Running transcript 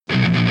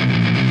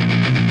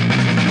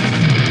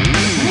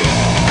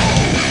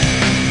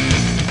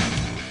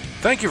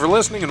Thank you for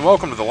listening and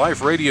welcome to the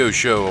Life Radio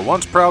Show, a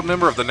once proud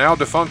member of the now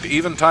defunct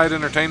Eventide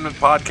Entertainment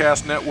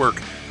Podcast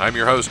Network. I'm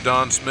your host,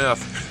 Don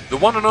Smith. The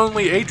one and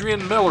only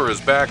Adrian Miller is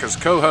back as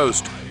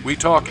co-host. We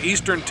talk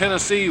Eastern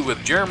Tennessee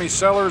with Jeremy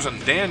Sellers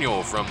and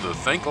Daniel from the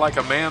Think Like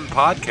a Man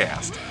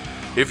podcast.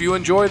 If you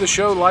enjoy the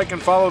show, like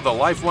and follow the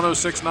Life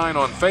 1069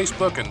 on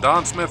Facebook and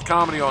Don Smith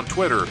Comedy on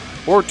Twitter,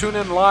 or tune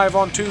in live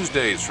on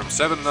Tuesdays from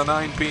 7 to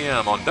 9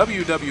 p.m. on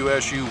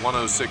WWSU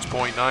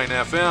 106.9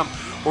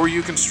 FM, or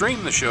you can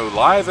stream the show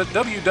live at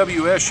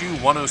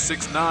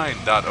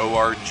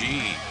wwsu1069.org.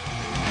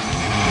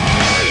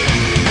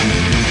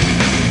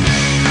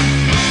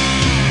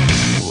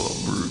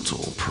 The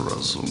brutal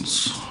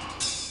presence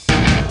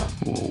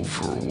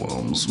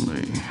overwhelms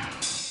me.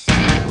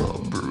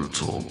 The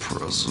brutal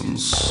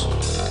presence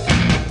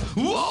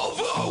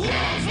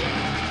overwhelms me.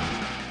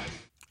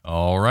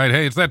 All right,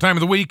 hey, it's that time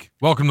of the week.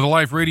 Welcome to the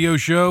Life Radio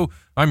Show.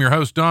 I'm your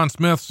host, Don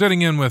Smith,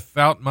 sitting in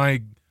without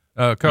my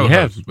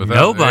co-host.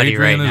 Nobody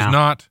Adrian right now. is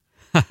not.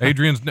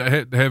 Adrian's.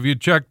 Have you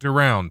checked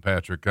around,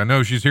 Patrick? I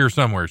know she's here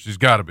somewhere. She's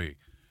got to be.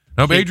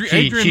 No, but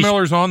Adrian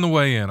Miller's on the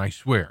way in, I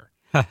swear.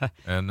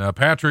 And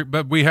Patrick,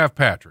 but we have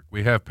Patrick.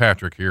 We have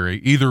Patrick here.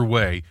 Either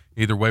way,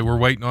 we're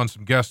waiting on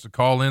some guests to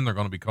call in. They're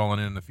going to be calling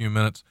in a few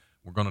minutes.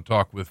 We're going to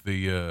talk with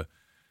the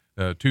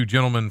two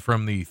gentlemen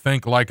from the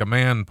Think Like a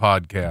Man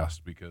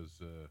podcast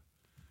because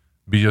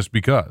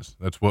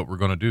that's what we're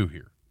going to do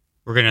here.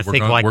 We're going to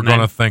think men. like We're men.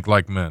 going to think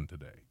like men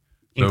today.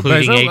 So Including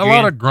basically, Adrian. a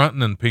lot of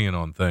grunting and peeing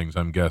on things,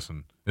 I'm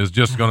guessing, is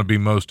just going to be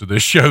most of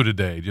this show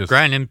today. Just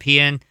Grunting and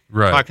peeing,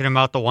 right. talking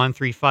about the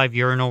 135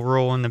 urinal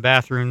rule in the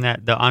bathroom,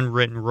 that the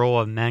unwritten rule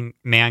of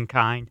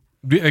mankind.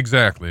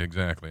 Exactly.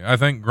 I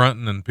think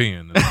grunting and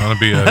peeing is going to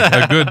be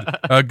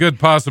a good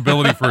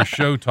possibility for a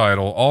show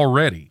title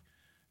already,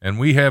 and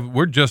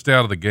we're just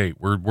out of the gate.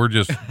 We're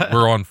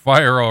on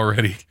fire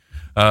already.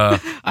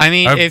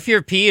 If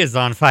your pee is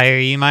on fire,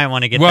 you might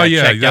want to get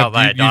checked out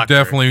by a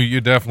doctor.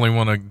 You definitely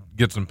want to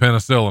get some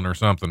penicillin or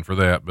something for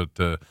that. But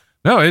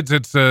no,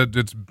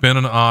 it's been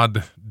an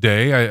odd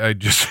day. I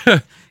just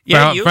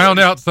found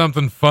out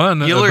something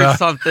fun. You learned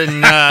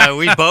something.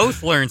 We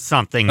both learned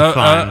something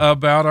fun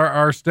about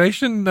our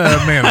station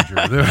manager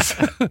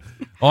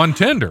on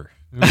Tinder.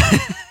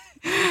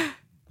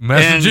 And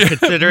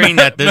considering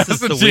that this is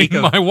the week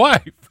of my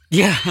wife.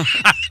 Yeah.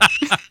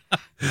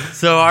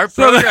 So our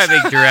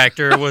programming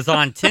director was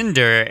on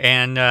Tinder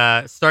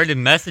and started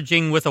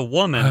messaging with a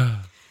woman.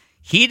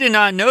 He did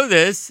not know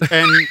this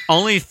and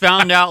only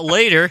found out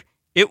later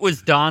it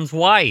was Don's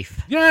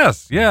wife.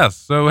 Yes.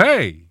 So,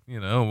 hey,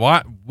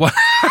 what?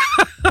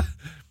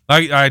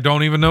 I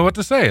don't even know what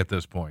to say at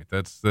this point.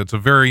 That's a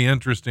very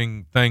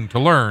interesting thing to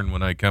learn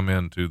when I come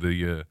into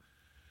the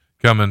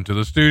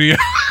studio.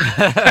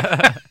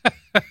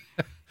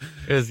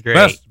 It was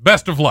great.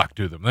 Best of luck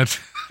to them. That's.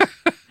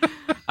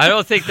 I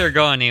don't think they're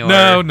going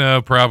anywhere.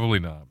 No, probably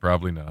not.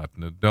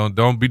 No,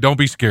 don't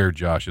be scared,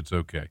 Josh. It's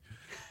okay.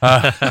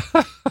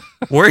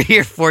 We're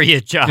here for you,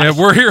 Josh. Yeah,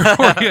 we're here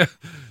for you.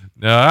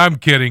 No, I'm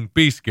kidding.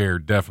 Be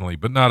scared, definitely,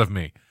 but not of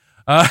me.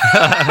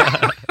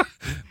 That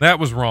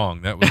was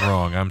wrong.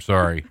 I'm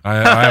sorry.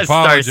 I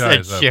apologize.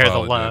 Star said share the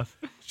love.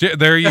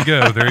 There you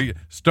go.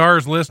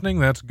 Star's listening.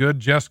 That's good.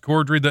 Jess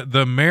Cordry,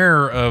 the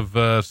mayor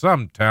of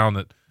some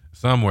town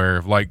somewhere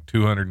of like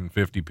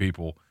 250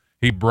 people.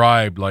 He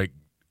bribed like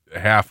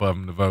half of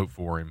them to vote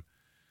for him.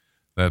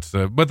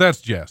 But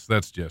that's Jess.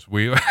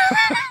 We.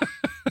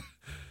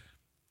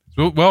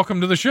 So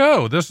welcome to the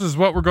show. This is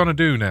what we're going to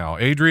do now.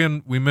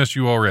 Adrian, we miss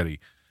you already.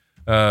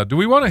 Do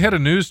we want to hit a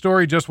news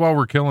story just while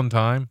we're killing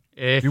time?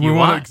 If you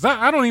want. 'Cause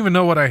I don't even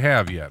know what I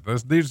have yet.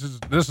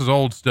 This is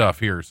old stuff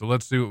here. So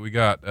let's see what we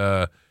got.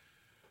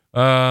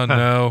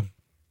 No.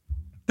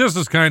 This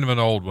is kind of an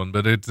old one,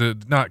 but it's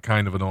not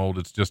kind of an old.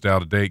 It's just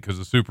out of date because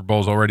the Super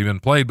Bowl's already been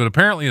played. But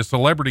apparently a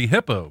celebrity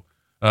hippo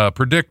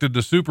predicted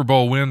the Super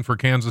Bowl win for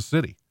Kansas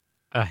City.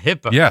 A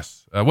hippo?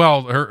 Yes.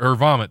 Well, her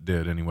vomit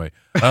did anyway.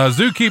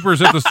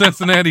 Zookeepers at the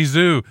Cincinnati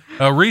Zoo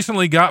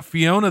recently got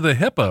Fiona the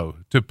hippo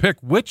to pick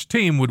which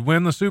team would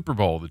win the Super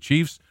Bowl, the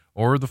Chiefs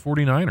or the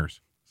 49ers.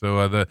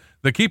 So the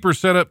keepers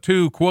set up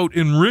two, quote,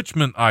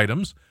 enrichment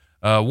items,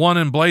 one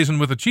emblazoned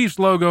with the Chiefs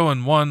logo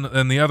and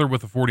the other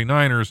with the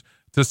 49ers,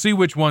 to see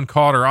which one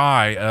caught her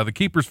eye. The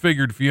keepers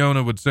figured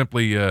Fiona would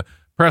simply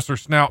press her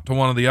snout to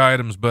one of the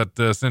items, but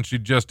since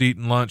she'd just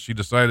eaten lunch, she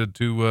decided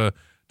to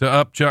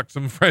upchuck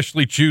some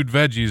freshly chewed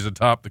veggies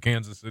atop the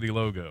Kansas City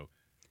logo.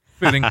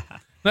 Fitting.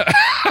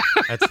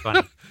 That's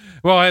funny.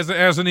 Well,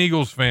 as an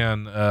Eagles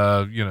fan,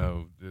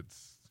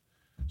 it's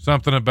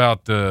something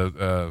about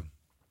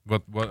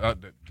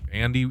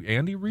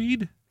Andy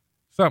Reid,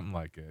 something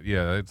like that.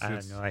 Yeah,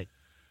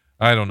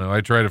 I don't know.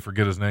 I try to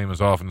forget his name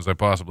as often as I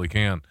possibly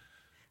can.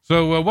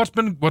 So what's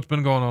been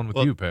going on with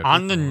you, Patrick?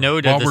 On the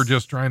note while we're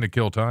just trying to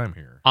kill time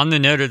here. On the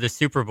note of the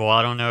Super Bowl,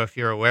 I don't know if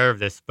you're aware of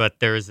this, but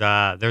there's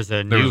a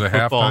new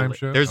football.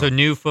 There's a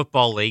new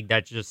football league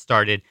that just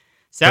started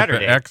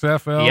Saturday. Like the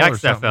XFL, the or XFL,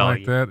 something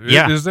like that.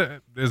 Yeah.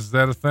 Is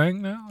that a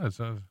thing now?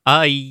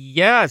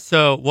 Yeah.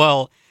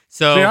 So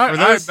So See, for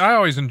those, I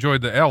always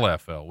enjoyed the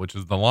LFL, which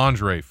is the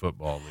Lingerie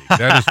Football League.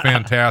 That is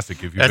fantastic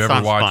if you've That ever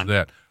sounds watched fun.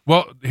 that.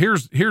 Well,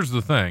 here's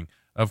the thing.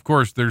 Of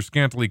course, there's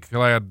scantily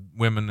clad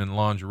women in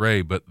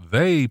lingerie, but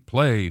they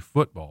play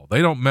football.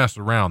 They don't mess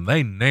around.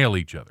 They nail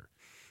each other.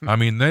 I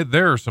mean,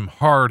 there are some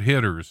hard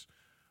hitters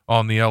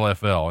on the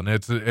LFL, and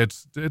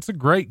it's a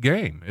great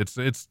game. It's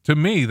to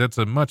me, that's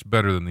a much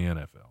better than the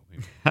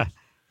NFL.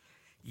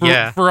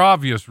 Yeah. For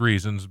obvious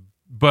reasons,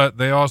 but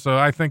they also,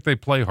 I think they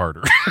play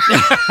harder.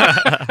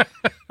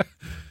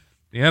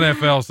 The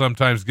NFL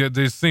sometimes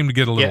they seem to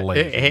get a little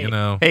lazy, hey, you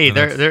know. Hey, And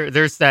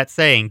there's that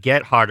saying: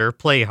 "Get harder,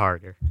 play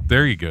harder."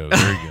 there you go.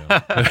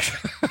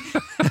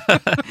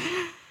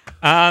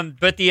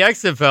 But the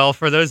XFL,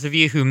 for those of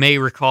you who may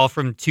recall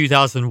from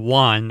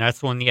 2001,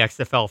 that's when the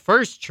XFL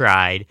first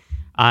tried,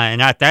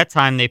 and at that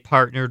time they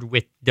partnered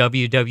with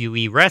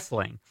WWE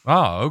Wrestling.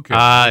 Oh, okay.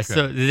 Okay.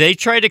 So they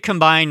tried to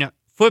combine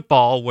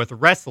football with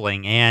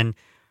wrestling, and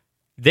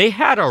they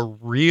had a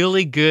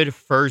really good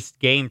first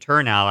game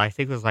turnout. I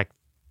think it was like,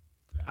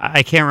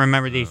 I can't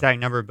remember the exact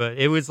number, but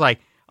it was like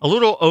a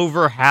little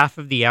over half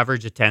of the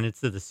average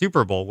attendance of the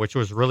Super Bowl, which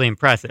was really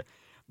impressive.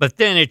 But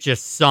then it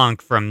just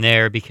sunk from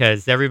there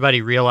because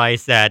everybody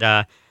realized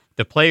that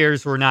the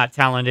players were not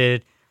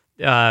talented.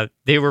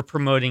 They were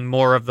promoting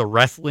more of the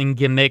wrestling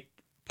gimmick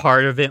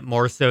part of it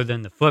more so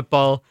than the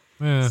football.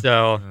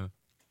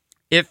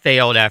 It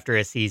failed after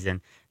a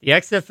season. The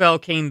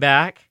XFL came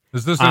back.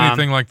 Is this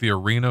anything like the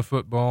Arena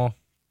Football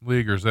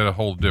League, or is that a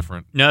whole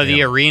different? No, the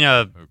animal?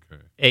 arena.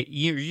 Okay.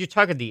 You're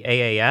talking the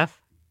AAF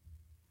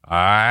or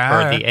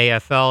Ah. the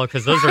AFL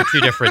because those are two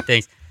different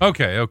things.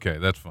 Okay,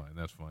 that's fine.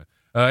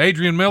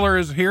 Adrian Miller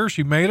is here.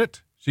 She made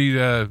it.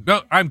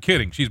 No, I'm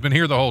kidding. She's been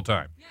here the whole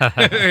time.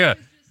 Yeah,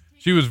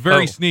 she was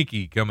very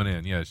sneaky coming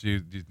in. Yeah,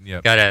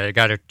 yeah.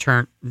 Gotta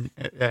turn.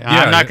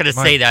 I'm not gonna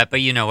say that, but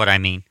you know what I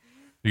mean.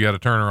 You got to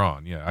turn her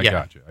on. Yeah, I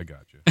got you.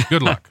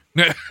 Good luck,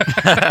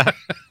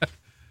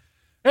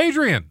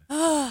 Adrian.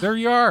 There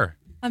you are.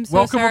 I'm so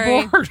Welcome sorry.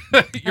 aboard.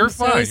 You're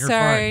fine. So You're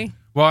sorry. fine.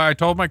 Well, I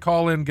told my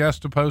call-in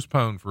guest to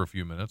postpone for a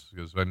few minutes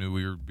because I knew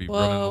we would be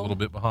running a Whoa. little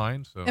bit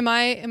behind. So. Am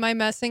I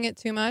messing it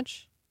too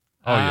much?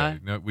 Oh yeah,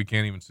 no, we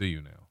can't even see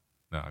you now.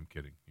 No, I'm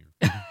kidding.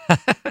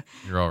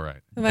 You're all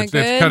right. Am I It's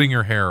good? cutting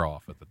your hair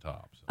off at the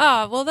top. So.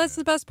 Oh, well, that's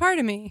the best part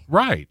of me.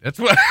 Right. That's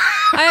what.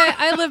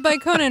 I live by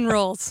Conan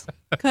rules.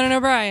 Conan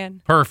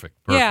O'Brien. Perfect.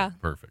 Yeah.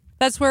 Perfect.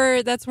 That's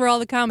where all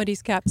the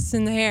comedy's kept. It's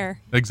in the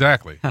hair.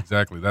 Exactly.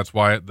 That's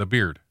why the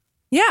beard.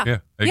 Yeah. Yeah.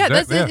 Yeah,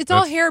 exactly. it's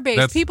all hair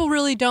based. People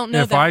really don't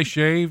know if that. I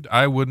shaved,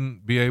 I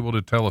wouldn't be able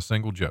to tell a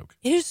single joke.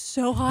 It is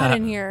so hot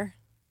in here.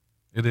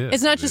 It is.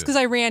 It's not just because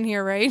I ran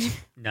here, right?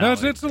 No,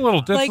 it's a little.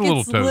 It's Like, a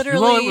little it's toasty. Well, it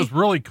literally- was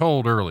really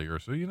cold earlier,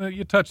 so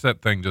you touch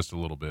that thing just a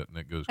little bit and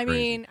it goes I crazy.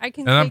 mean, I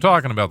can. and I'm take-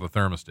 talking about the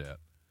thermostat.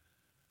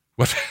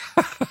 What's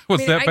I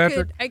mean, that,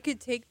 Patrick? I could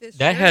take this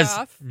That shirt has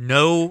off.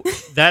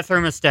 that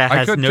thermostat I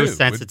has could no too.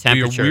 sense It'd of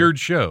temperature. Be a weird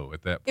show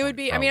at that point. It would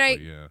be. Probably,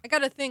 I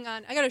got a thing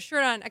on. I got a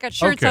shirt on. I got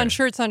shirts on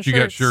shirts on You shirts.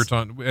 got shirts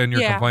on, and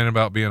you're Yeah. complaining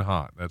about being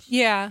hot. That's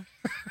Yeah.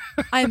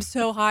 I'm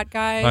so hot,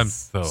 guys. I'm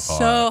so hot.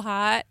 So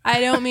hot.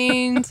 I don't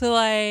mean to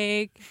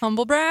like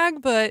humble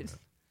brag, but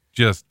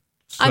just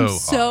so I'm hot.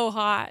 so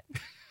hot.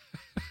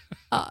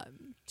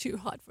 Too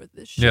hot for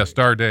this shit. Yeah,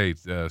 Star Day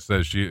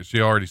says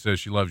she already says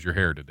she loves your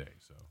hair today.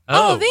 So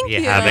Oh, thank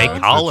you. have Yeah, a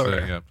caller.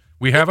 yeah.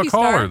 We have Thank a you,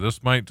 caller.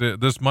 Star.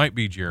 This might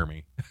be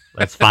Jeremy.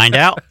 Let's find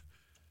out.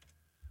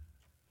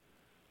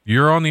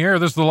 You're on the air.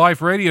 This is the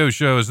Life Radio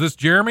Show. Is this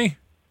Jeremy?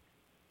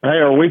 Hey,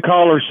 are we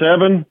caller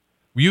 7?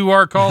 You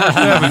are caller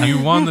 7.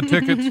 You won the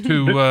tickets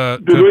to.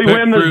 Did we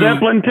win the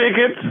Zeppelin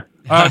tickets?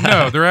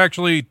 No, they're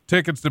actually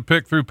tickets to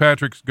pick through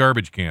Patrick's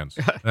garbage cans.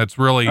 That's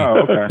really.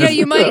 Oh, okay. Yeah,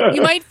 you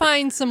might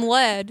find some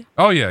lead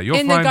Oh yeah, you'll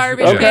in find the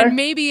garbage Okay. can,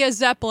 maybe a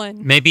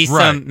Zeppelin. Maybe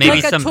Right. some maybe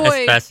Like a some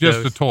toy. asbestos.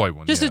 just a toy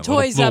one. Just yeah, a toy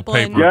little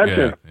Zeppelin. paper.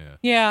 Gotcha.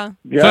 Yeah.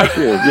 Yeah.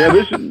 Gotcha.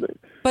 Yeah,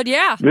 But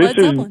yeah, this Led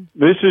is Zeppelin.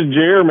 this is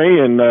Jeremy,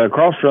 and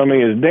across from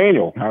me is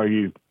Daniel. How are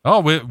you? Oh,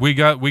 we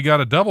got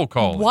a double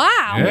call. Wow.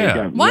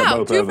 Yeah. Wow,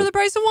 both 2 of for us. the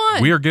price of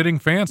 1. We are getting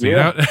fancy.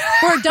 Yeah. Now-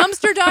 We're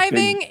dumpster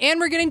diving and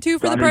we're getting 2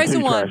 for the Got price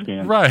two of trash 1.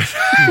 cans.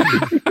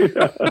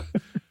 right.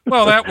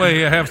 Well, that way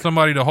you have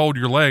somebody to hold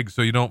your legs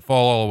so you don't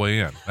fall all the way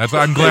in.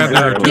 I'm glad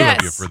there are two of you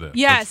Yes. for this.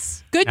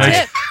 Yes. Good Nice.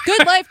 tip.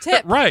 Good life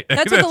tip. Right.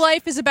 That's what the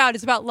life is about.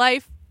 It's about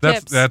life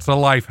tips. That's a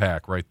life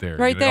hack right there.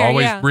 Right there,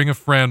 Always yeah. bring a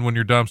friend when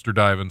you're dumpster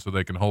diving so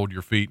they can hold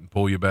your feet and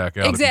pull you back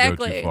out if you go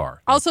Exactly. too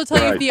far. Also tell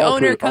you if Right. the I'll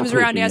owner put- comes I'll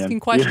put around you in. asking Yeah.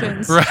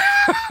 questions.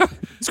 Right.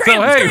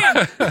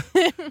 Scram,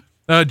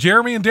 so,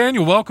 Jeremy and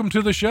Daniel, welcome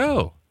to the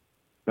show.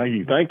 Thank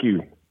you. Thank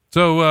you.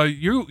 So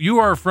you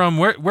are from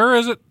where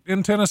is it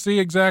in Tennessee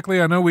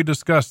exactly? I know we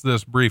discussed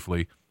this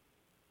briefly.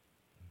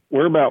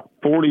 We're about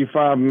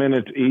 45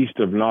 minutes east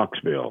of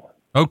Knoxville.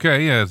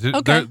 Okay, yeah.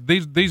 Okay.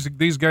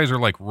 These guys are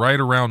like right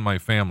around my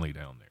family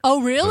down there. Oh,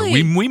 So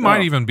really? we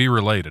might even be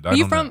related. I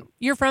you don't from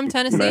you're from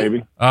Tennessee?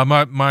 Maybe. know.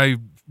 My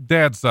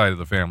dad's side of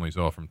the family's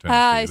all from Tennessee.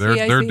 I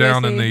see, I they're see, I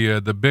down in see.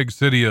 the big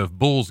city of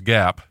Bulls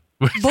Gap.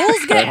 Bulls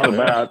That's Gap.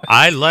 about.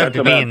 I'd love That's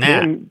to be about in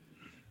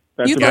that.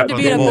 That's You'd love about to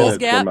be at a 10 Bulls minutes from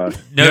Gap? us.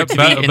 No, Yep, to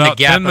be in the about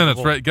gap 10 of the minutes,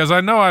 bull. right? Because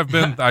I know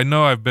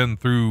I've been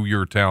through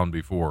your town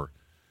before.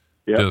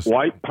 Yep, Just-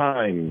 White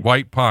Pine.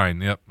 White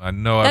Pine. Yep, I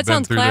know I've That been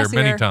sounds through there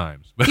many classier.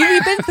 times.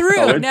 You've been through,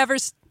 Oh,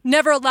 it's-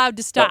 never allowed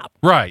to stop.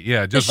 Right?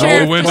 Yeah, The just roll the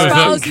sheriff windows just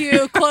up. follows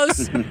you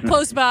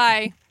close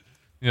by.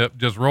 Yep,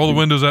 just roll the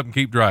windows up and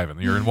keep driving.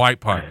 You're in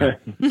White Pine. now.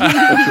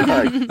 That's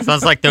right.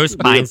 Sounds like those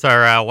pines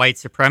are white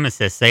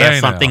supremacists. They Hey, have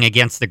something now.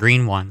 against the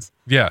green ones.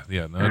 Yeah,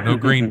 no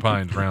green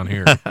pines around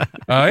here.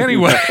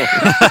 Anyway,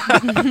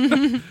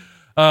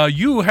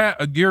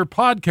 your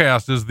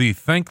podcast is the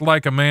Think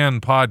Like a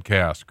Man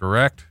podcast,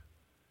 correct?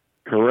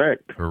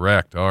 Correct.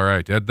 Correct. All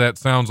right, that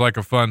sounds like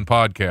a fun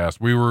podcast.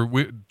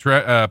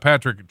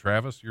 Patrick and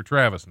Travis. You're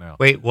Travis now.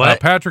 Wait, what?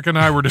 Patrick and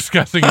I were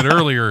discussing it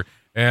earlier,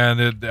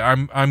 and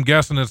I'm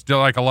guessing it's still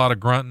like a lot of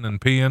grunting and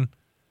peeing.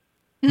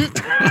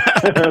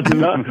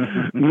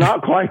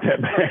 not quite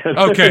that bad.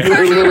 Okay.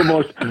 We're a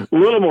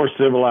little more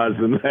civilized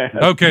than that.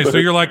 Okay, so But,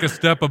 you're like a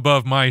step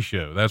above my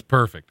show. That's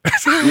perfect.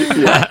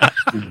 yeah.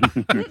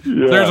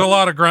 There's a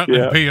lot of grunting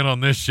Yeah. and peeing on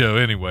this show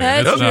anyway.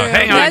 That's It's true. not-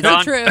 Hang on,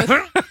 That's the truth.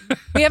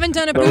 We haven't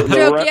done a poop The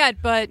joke ra- yet,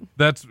 but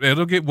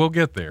We'll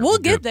get there. We'll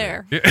get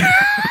there.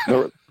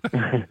 The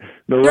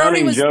There already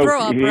running was joke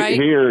throw up, right?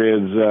 here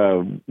is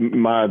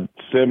my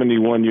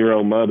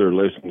 71-year-old mother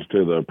listens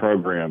to the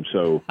program,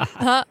 so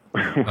Oh,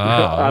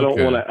 I don't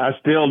okay. want to. I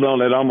still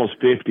don't. At almost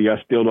 50,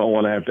 I still don't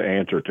want to have to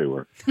answer to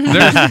her.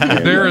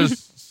 There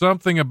is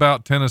something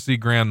about Tennessee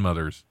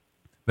grandmothers.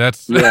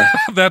 That's Yeah.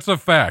 that's a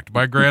fact.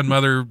 My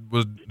grandmother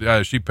was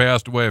she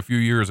passed away a few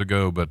years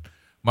ago, but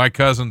my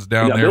cousins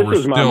down Yeah, there this were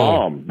is still. my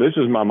mom. This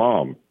is my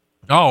mom.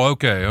 Oh,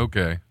 okay,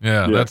 yeah,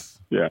 Yeah. that's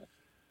Yeah.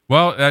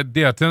 well,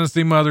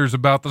 Tennessee mothers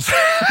about the same.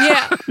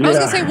 yeah. I was gonna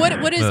Yeah. say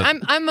what is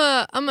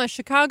I'm a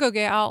Chicago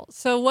gal.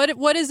 So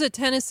what is a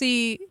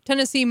Tennessee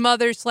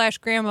mother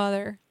 /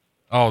 grandmother?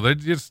 Oh, they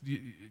just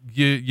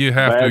you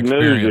have to Bad news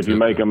experience if you it.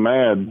 make them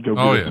mad. Go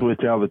Oh, get yeah. a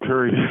switch out of the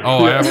tree.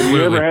 Oh, Have you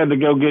absolutely. ever had to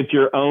go get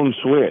your own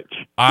switch?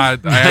 I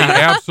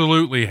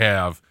absolutely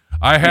have.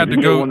 I had to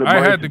You go. know, when I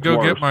the had to go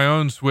breaks get worse. my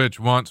own switch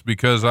once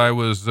because I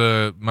was.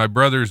 My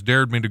brothers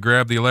dared me to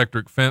grab the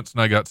electric fence,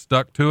 and I got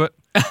stuck to it.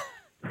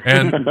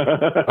 And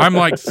I'm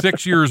like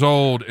 6 years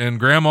old, and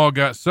Grandma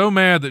got so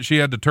mad that she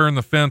had to turn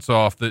the fence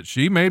off that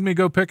she made me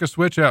go pick a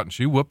switch out, and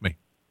she whooped me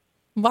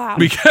Wow.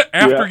 because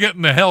after Yeah.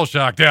 getting the hell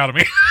shocked out of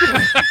me.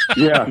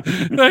 Yeah.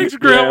 Thanks, Yeah,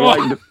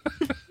 Grandma.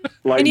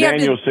 like And you have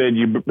Daniel said,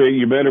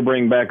 you better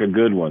bring back a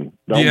good one.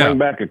 Don't Yeah. bring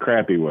back a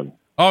crappy one.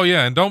 Oh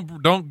yeah, and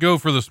don't go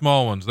for the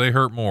small ones; they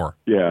hurt more.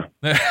 Yeah.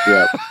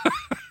 Yeah.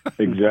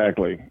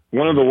 Exactly.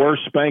 One of the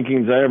worst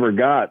spankings I ever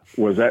got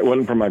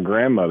wasn't from my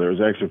grandmother. It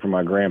was actually from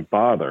my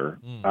grandfather.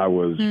 I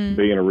was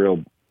being a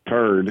real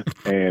turd,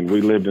 and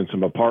we lived in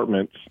some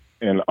apartments,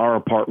 and our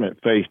apartment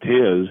faced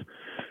his.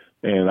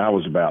 And I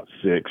was about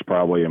 6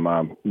 probably, and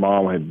my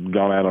mom had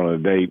gone out on a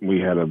date, and we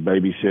had a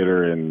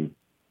babysitter, and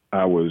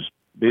I was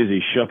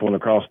busy shuffling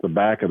across the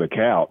back of the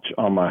couch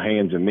on my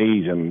hands and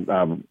knees, and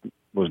I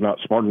was not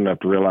smart enough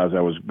to realize I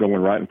was going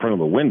right in front of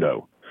the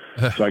window.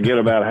 So I get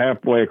about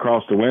halfway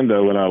across the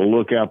window, and I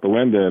look out the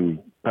window, and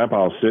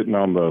Papa's sitting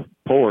on the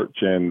porch,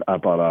 and I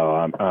thought,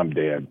 oh, I'm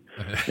dead.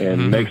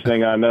 And next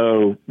thing I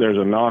know, there's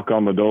a knock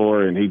on the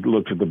door, and he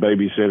looks at the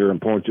babysitter and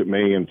points at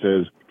me and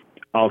says,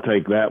 "I'll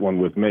take that one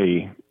with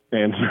me."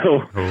 And so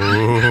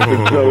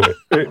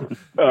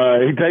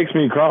he takes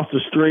me across the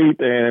street,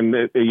 and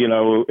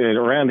and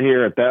around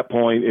here at that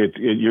point,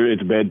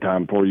 it's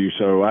bedtime for you.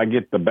 So I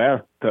get the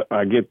bath.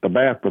 I get the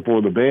bath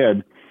before the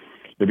bed.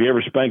 Have you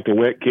ever spanked a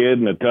wet kid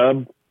in a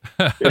tub?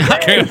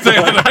 Can't say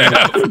that I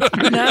have.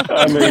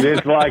 I mean,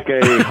 it's like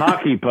a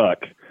hockey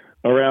puck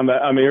around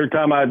that. I mean, every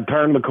time I'd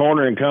turn the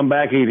corner and come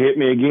back, he'd hit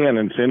me again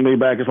and send me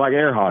back. It's like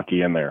air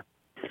hockey in there.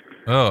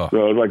 Oh,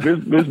 So it's like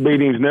this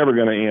beating's never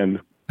going to end.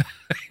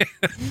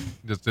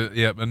 just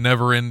a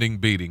never-ending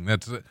beating.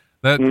 That's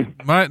that.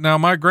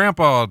 My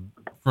grandpa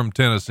from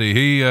Tennessee.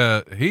 He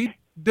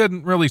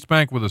didn't really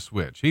spank with a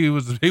switch. He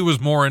was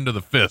more into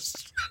the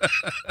fists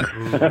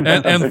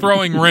and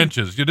throwing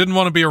wrenches. You didn't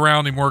want to be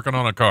around him working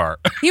on a car.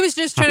 He was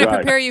just trying to Right.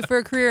 prepare you for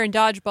a career in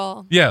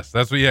dodgeball. Yes,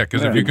 that's what. Yeah,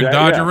 because if you can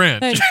exactly, dodge yeah. a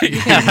wrench, Hey.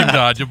 you can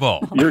dodge a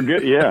ball. You're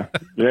good. Yeah,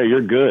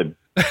 you're good.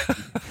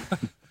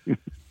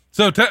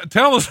 So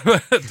tell us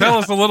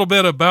a little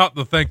bit about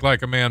the Think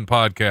Like a Man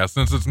podcast,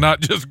 since it's not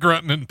just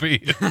grunting and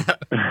peeing.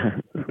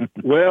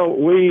 Well,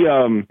 we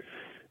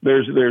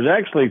there's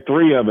actually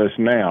 3 of us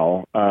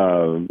now.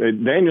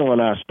 Daniel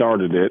and I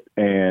started it,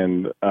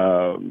 and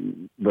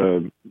one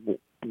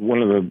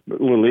of the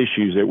little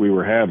issues that we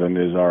were having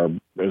is our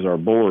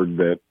board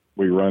that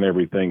we run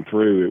everything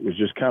through. It was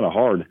just kind of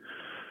hard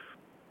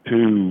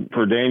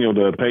for Daniel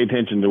to pay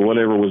attention to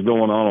whatever was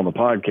going on the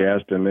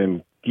podcast, and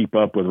then keep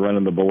up with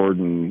running the board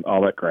and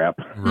all that crap.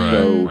 Right.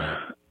 So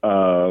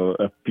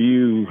I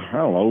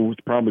don't know, it's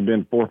probably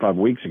been 4 or 5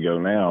 weeks ago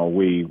now,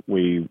 we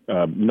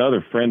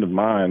another friend of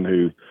mine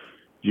who's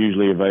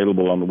usually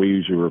available we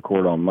usually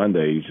record on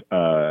Mondays.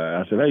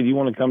 I said, "Hey, do you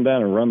want to come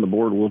down and run the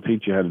board? We'll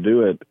teach you how to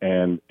do it."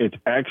 And it's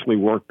actually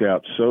worked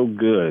out so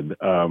good.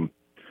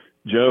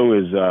 Joe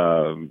is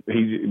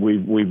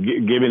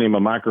we've given him a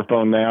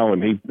microphone now,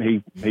 and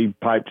he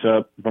pipes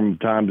up from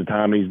time to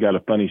time. He's got a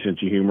funny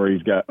sense of humor.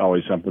 He's got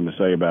always something to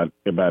say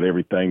about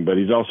everything, but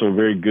he's also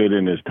very good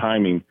in his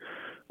timing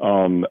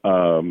on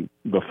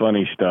the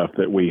funny stuff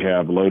that we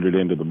have loaded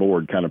into the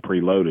board, kind of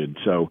preloaded.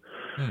 So,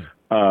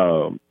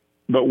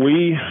 but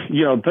we,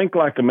 Think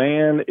Like a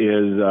Man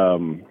is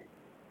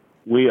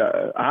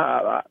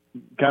I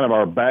kind of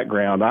our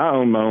background. I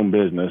own my own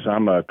business.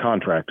 I'm a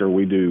contractor.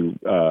 We do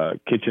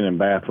kitchen and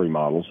bath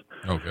remodels.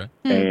 Okay.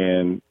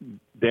 And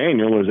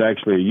Daniel is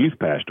actually a youth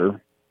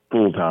pastor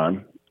full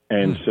time.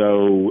 And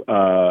so,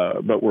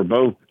 but we're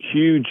both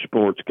huge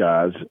sports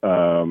guys.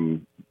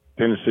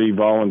 Tennessee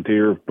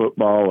Volunteer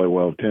football,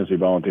 well, Tennessee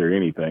Volunteer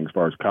anything as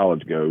far as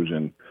college goes,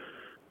 and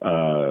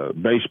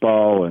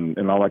baseball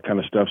and all that kind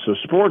of stuff. So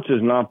sports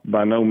is not,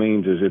 by no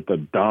means is it the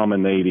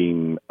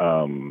dominating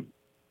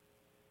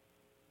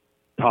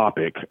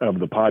topic of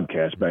the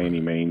podcast by any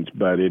means,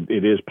 but it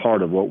is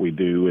part of what we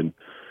do. And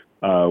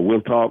we'll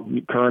talk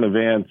current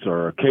events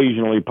or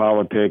occasionally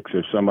politics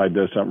if somebody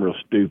does something real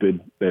stupid.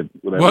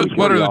 What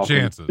are the often.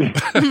 chances? Which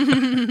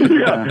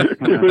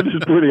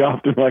is pretty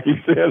often, like you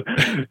said,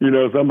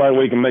 somebody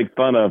we can make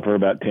fun of for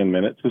about 10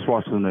 minutes. Just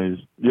watch the news.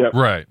 Yep.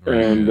 Right.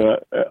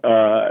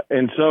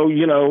 And so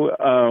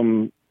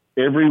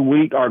every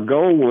week our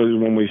goal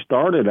was, when we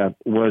started,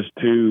 was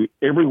to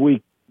every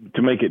week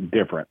to make it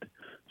different.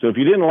 So if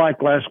you didn't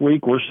like last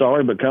week, we're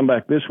sorry, but come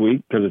back this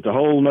week because it's a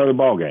whole nother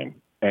ball game.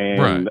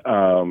 And,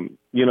 I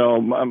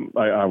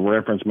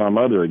referenced my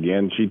mother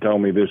again. She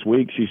told me this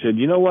week, she said,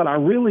 you know what?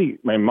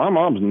 my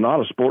mom's not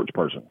a sports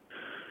person.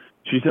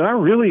 She said, I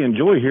really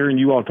enjoy hearing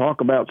you all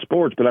talk about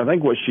sports, but I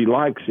think what she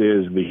likes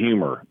is the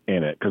humor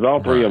in it. Because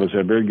all three of us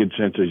have very good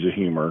senses of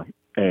humor,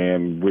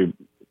 and we're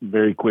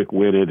very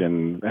quick-witted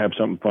and have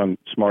something fun,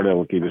 smart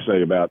alecky to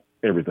say about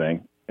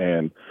everything.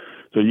 And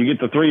so you get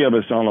the three of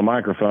us on a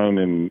microphone,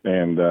 and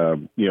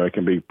it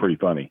can be pretty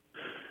funny.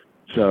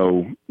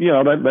 So,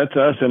 that's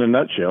us in a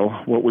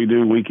nutshell, what we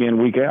do week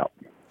in, week out.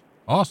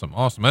 Awesome.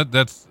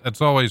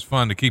 That's always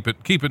fun to keep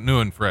it new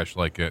and fresh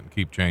like that and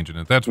keep changing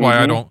it. That's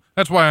why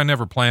that's why I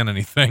never plan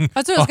anything.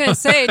 That's what I was going to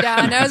say,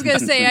 Don. I was going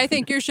to say, I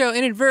think your show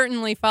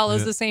inadvertently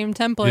follows the same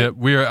template.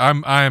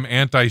 Yeah, I am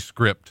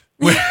anti-script.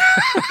 We've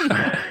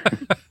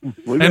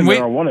been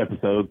there on one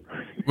episode.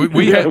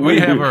 We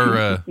have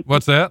our,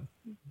 what's that?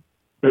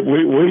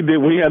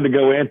 We had to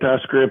go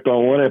anti-script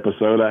on one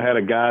episode. I had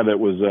a guy that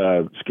was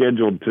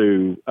scheduled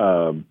to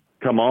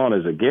come on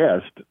as a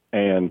guest,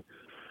 and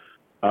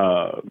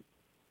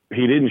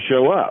he didn't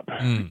show up.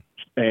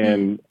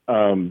 And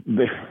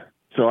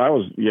so I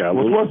was,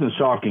 Well, it wasn't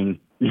shocking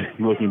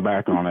looking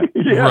back on it.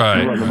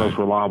 Right. He wasn't the most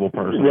reliable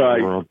person in the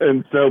world.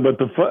 And so, but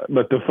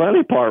the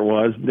funny part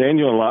was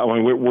Daniel and I,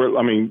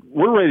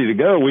 we're ready to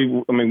go.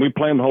 We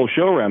planned the whole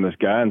show around this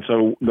guy. And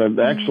so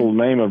the actual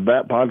name of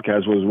that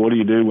podcast was, "What do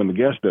you do when the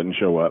guest doesn't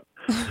show up?"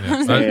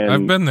 Yeah,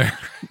 I've been there.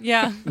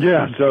 Yeah.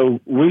 Yeah. So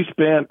we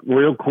spent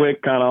real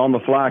quick, kind of on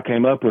the fly,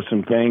 came up with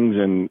some things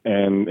and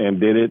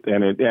did it.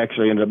 And it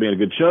actually ended up being a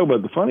good show.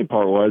 But the funny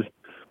part was,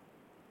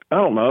 I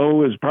don't know,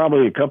 it was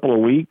probably a couple of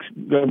weeks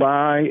go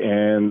by,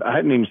 and I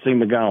hadn't even seen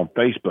the guy on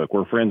Facebook.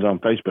 We're friends on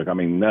Facebook. I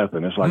mean,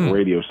 nothing. It's like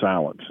radio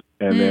silence.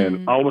 And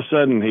then all of a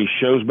sudden he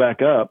shows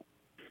back up,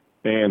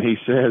 and he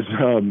says,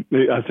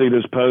 I see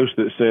this post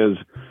that says,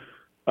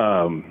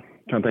 trying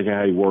to think of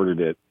how he worded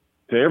it.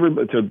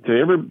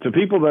 To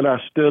people that I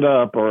stood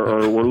up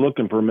or were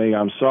looking for me,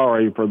 I'm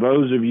sorry. For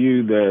those of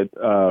you that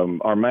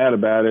are mad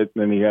about it,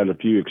 then he had a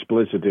few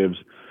explicitives.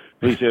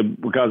 He said,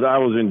 because I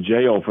was in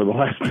jail for the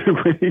last 2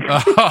 weeks.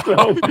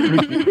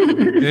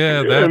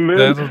 Yeah,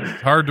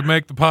 that's hard to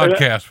make the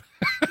podcast.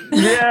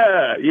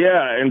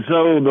 Yeah. And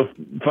so the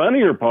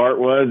funnier part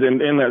was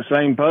in that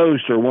same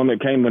post, or one that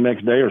came the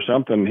next day or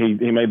something,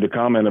 he made the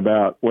comment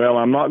about, well,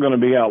 I'm not going to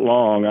be out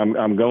long.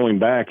 I'm going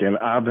back, and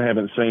I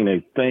haven't seen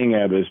a thing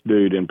out of this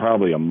dude in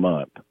probably a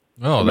month.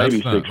 Oh, maybe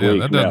that's 6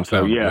 weeks. That doesn't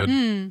sound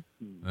good.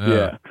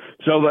 Yeah.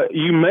 So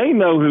you may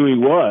know who he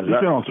was. He's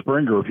been on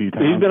Springer a few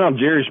times. He's been on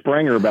Jerry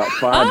Springer about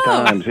 5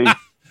 times. He's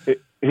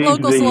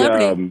Local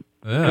celebrity.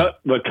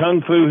 The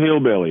Kung Fu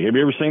Hillbilly. Have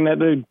you ever seen that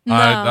dude? No.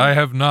 I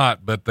have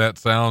not, but that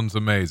sounds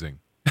amazing.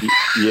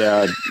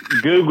 Yeah.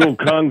 Google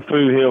Kung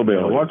Fu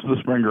Hillbilly. Watch the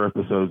Springer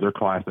episodes. They're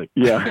classic.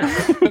 Yeah.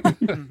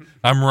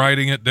 I'm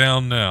writing it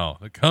down now.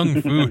 The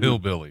Kung Fu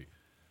Hillbilly.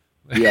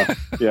 Yeah.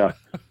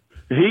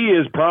 He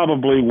is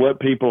probably what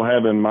people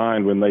have in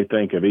mind when they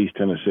think of East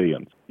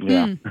Tennesseans.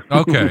 Yeah.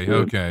 Okay.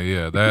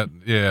 Yeah,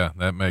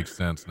 that makes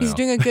sense now. He's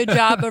doing a good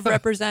job of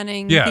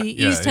representing the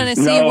East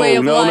Tennessee No, way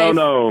of life.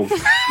 No,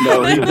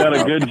 he's done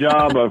a good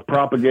job of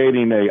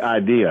propagating a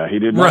idea. He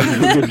did not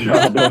do a good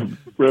job of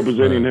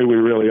representing who we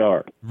really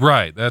are.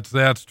 Right. That's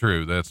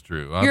true. That's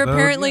true. You're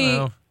apparently,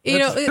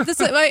 this,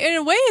 in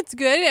a way it's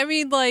good. I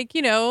mean,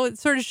 it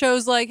sort of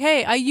shows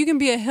hey, you can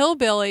be a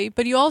hillbilly,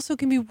 but you also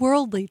can be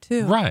worldly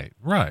too. Right.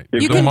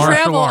 You can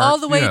travel all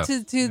the way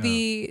to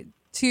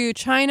to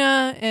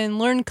China and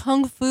learn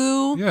kung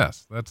fu.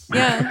 Yes, that's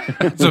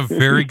a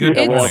very good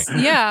point.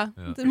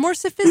 More He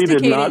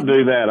sophisticated. did not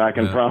do that, I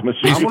can promise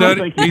you. He I wanna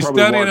studied think he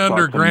probably under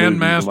watched some movies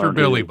Grandmaster about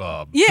Billy it.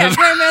 Bob. Yeah,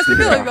 Grandmaster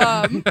Billy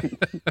Bob.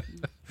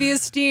 Be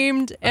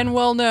esteemed and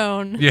well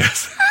known.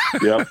 Yes.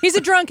 Yep. He's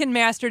a drunken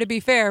master, to be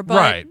fair,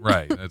 but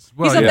Right. That's,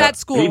 he's of that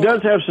school. He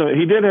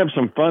did have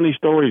some funny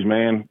stories,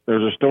 man.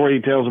 There's a story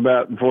he tells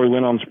about before he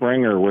went on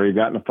Springer where he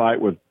got in a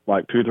fight with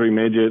like 2 or 3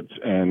 midgets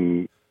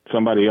and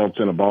somebody else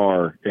in a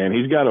bar, and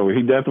he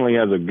definitely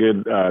has a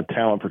good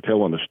talent for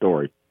telling the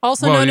story.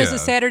 Also known as a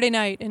Saturday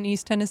night in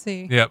East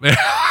Tennessee. Yep.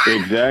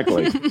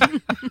 Exactly.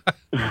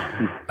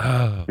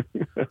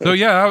 So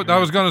yeah, I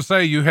was going to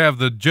say you have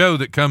the Joe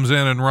that comes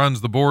in and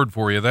runs the board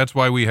for you. That's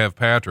why we have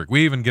Patrick.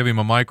 We even give him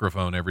a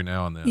microphone every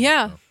now and then.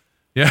 Yeah. So.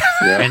 Yeah.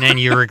 And then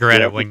you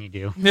regret it when you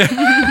do.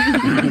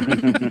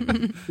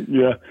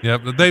 Yeah. Yeah,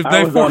 but they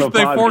forced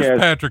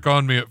Patrick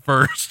on me at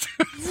first.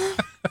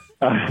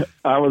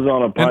 I was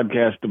on a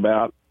podcast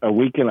about a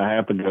week and a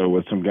half ago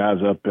with some guys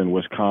up in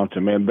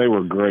Wisconsin. Man, they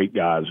were great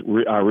guys.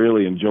 I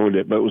really enjoyed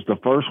it, but it was the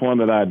first one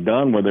that I'd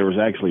done where there was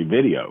actually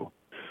video.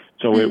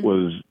 So it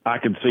was, I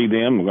could see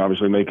them,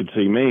 obviously they could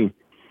see me,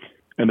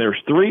 and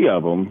there's 3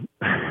 of them,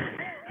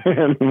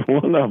 and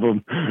one of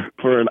them,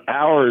 for an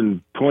hour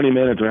and 20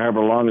 minutes or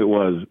however long it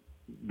was,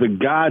 the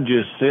guy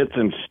just sits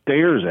and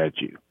stares at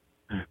you.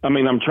 I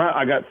mean,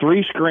 I got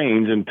 3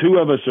 screens, and 2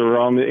 of us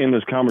are in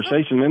this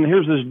conversation. Then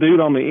here's this dude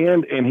on the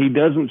end, and he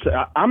doesn't say,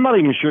 I'm not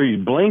even sure he's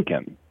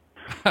blinking.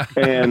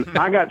 And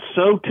I got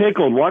so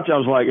tickled. I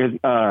was like,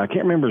 I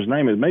can't remember his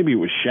name. Maybe it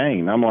was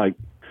Shane. I'm like,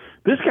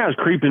 this guy's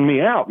creeping me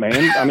out,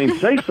 man. I mean,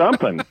 say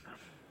something.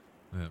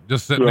 Yeah,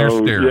 just sitting there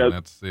staring.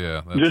 That's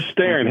just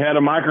staring. Had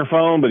a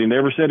microphone, but he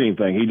never said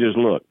anything. He just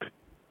looked.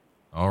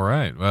 All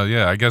right. Well,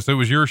 yeah, I guess it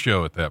was your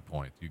show at that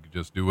point. You could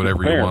just do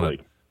whatever you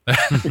wanted.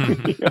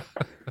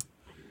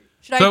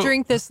 Should I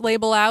drink this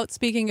label out,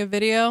 speaking of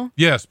video?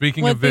 Yeah,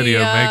 speaking of video,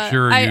 make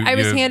sure I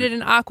was handed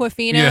an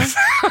Aquafina. Yes.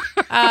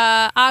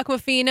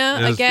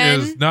 Aquafina,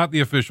 is not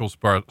the official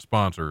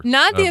sponsor.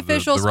 Not the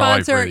official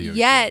sponsor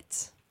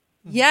yet.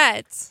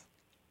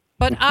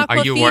 But Aquafina.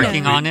 Are you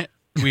working on it?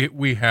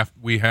 We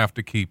have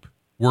to keep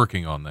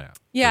working on that.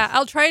 Yeah,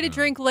 I'll try to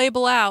drink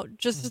label out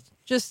just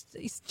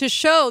to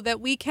show that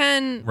we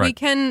can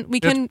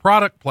It's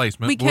product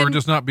placement. We're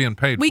just not being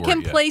paid for it. We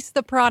can place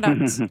the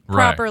product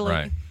properly.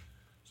 Right.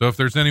 So if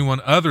there's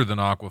anyone other than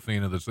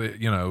Aquafina that's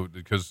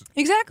because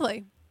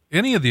exactly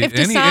any of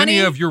any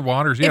of your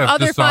waters, if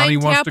other Dasani fine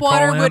wants tap to call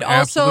water in, would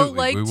also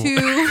absolutely. like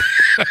to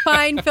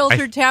fine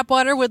filtered tap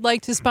water would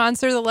like to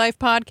sponsor the Life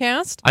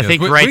podcast. I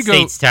think Wright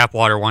State's tap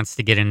water wants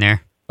to get in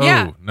there. Oh,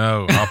 yeah.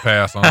 No, I'll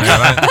pass on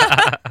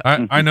that.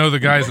 I know the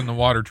guys in the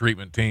water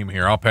treatment team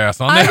here. I'll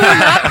pass on I that. will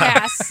not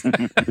pass.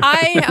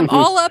 I am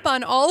all up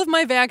on all of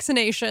my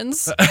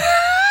vaccinations,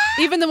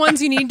 even the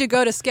ones you need to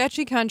go to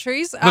sketchy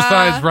countries.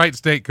 Besides, Wright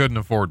State couldn't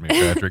afford me,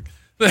 Patrick.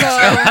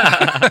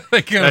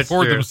 They can't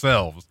afford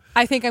themselves.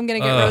 I think I'm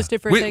going to get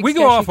roasted for saying we go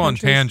sketchy off on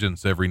countries.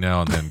 tangents every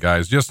now and then,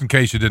 guys, just in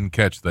case you didn't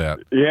catch that.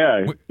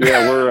 Yeah,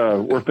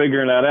 we're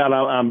figuring that out.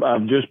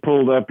 I've just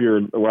pulled up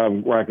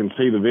where I can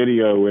see the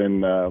video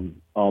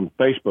on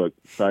Facebook,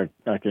 so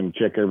I can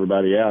check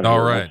everybody out. All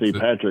here. right, I see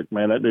Patrick.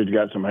 Man, that dude's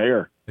got some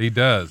hair. He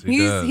does.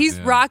 He's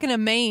rocking a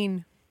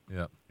mane.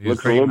 Yeah,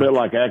 looks a little bit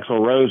like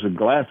Axl Rose with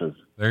glasses.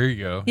 There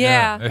you go.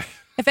 Yeah.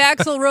 If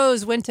Axl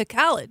Rose went to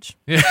college.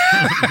 Yeah.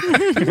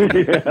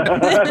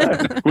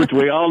 Which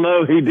we all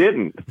know he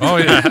didn't. Oh,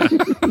 yeah.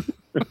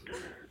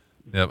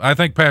 Yeah, I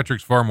think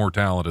Patrick's far more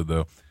talented,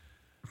 though.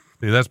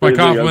 See, that's my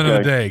compliment of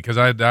the day, because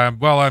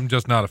I'm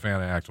just not a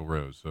fan of Axl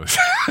Rose. So.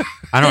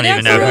 I don't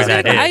even know who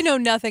that is. I know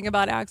nothing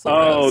about Axl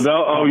Rose.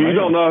 You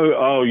don't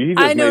know? You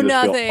just I know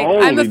nothing.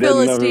 I'm a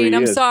Philistine.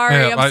 I'm sorry.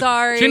 Yeah, I'm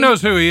sorry. She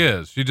knows who he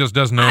is. She just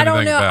doesn't know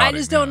anything about him. I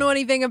just don't know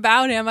anything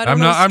about him. I don't I'm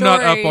know. I'm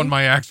not up on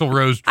my Axl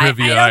Rose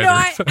trivia I don't know.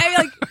 either.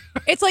 I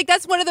it's like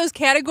that's one of those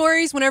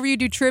categories. Whenever you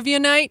do trivia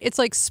night, it's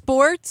like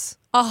sports,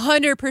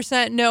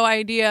 100% no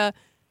idea,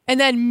 and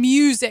then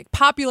music,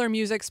 popular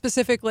music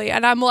specifically,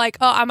 and I'm like,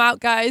 oh, I'm out,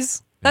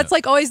 guys. That's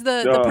like always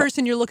the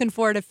person you're looking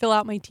for to fill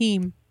out my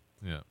team.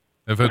 Yeah,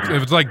 if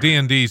it's like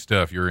D&D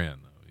stuff, you're in.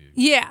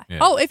 Yeah.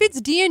 Oh, if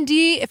it's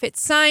D&D, if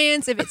it's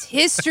science, if it's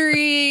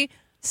history,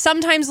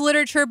 sometimes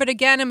literature, but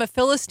again, I'm a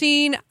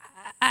Philistine.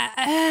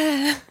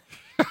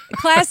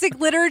 Classic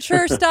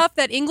literature stuff,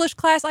 that English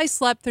class, I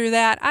slept through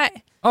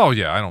that. Oh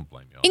yeah, I don't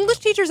blame you. English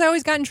teachers I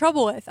always got in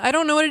trouble with. I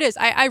don't know what it is.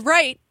 I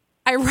write,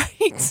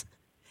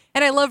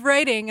 and I love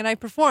writing, and I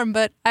perform,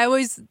 but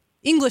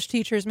English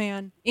teachers,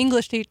 man.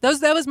 English teachers.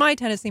 That was my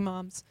Tennessee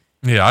moms.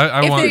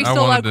 Yeah, if they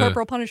still allowed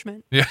corporal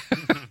punishment. Yeah.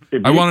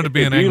 I wanted to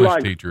be an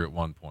English teacher at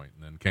one point,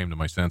 and then came to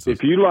my senses.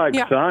 If you like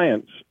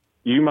science,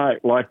 you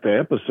might like the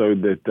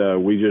episode that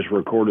we just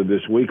recorded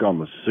this week on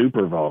the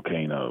super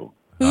volcano.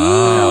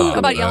 Ooh,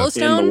 about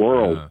Yellowstone? In the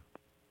world.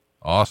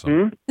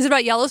 Awesome. Is it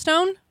about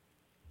Yellowstone?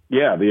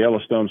 Yeah, the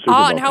Yellowstone super Oh,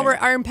 volcano. and how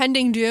our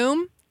impending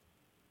doom?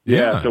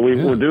 Yeah, so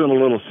we're doing a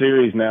little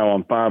series now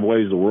on 5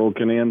 ways the world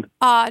can end.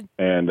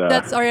 And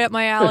that's right up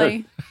my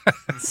alley.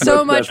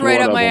 So much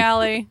right up my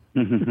alley.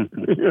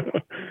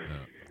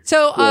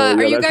 So,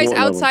 are you guys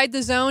outside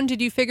the zone?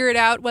 Did you figure it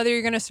out whether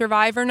you're going to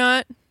survive or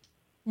not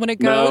when it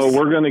goes? No,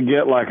 we're going to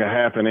get like a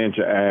half an inch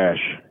of ash.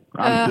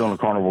 I'm still on a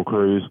Carnival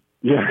cruise.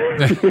 Yeah,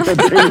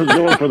 Daniel's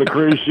going for the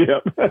cruise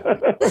ship.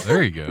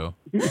 There you go.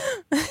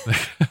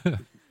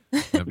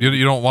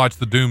 You don't watch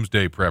the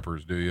Doomsday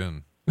Preppers, do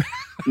you?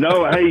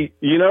 No, hey,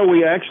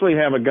 we actually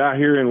have a guy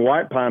here in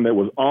White Pine that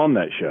was on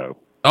that show.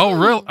 Oh,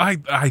 really?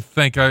 I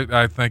think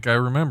I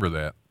remember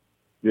that.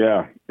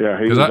 Yeah,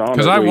 he was on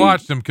because I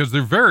watched them because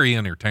they're very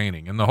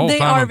entertaining, and the whole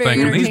time I'm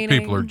thinking these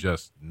people are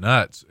just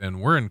nuts,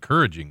 and we're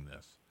encouraging this.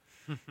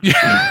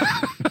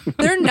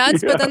 They're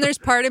nuts, but then there's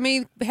part of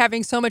me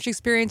having so much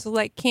experience with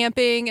like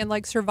camping and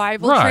like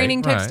survival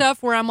training type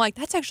stuff where I'm like,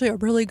 that's actually a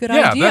really good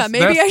idea.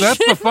 Maybe I should.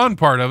 That's the fun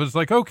part of it. It's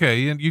like,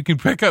 okay, and you can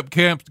pick up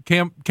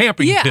camping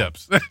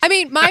tips. I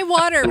mean,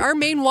 our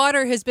main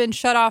water has been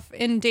shut off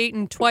in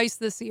Dayton twice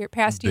this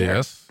past year.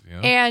 Yes. Yeah.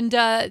 And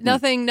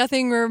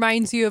nothing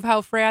reminds you of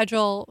how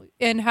fragile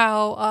and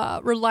how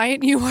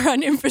reliant you are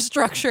on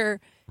infrastructure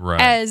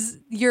as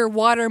your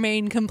water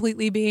main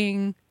completely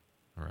being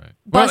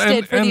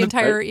busted for the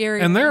entire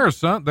area. And there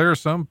are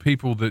some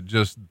people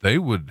that they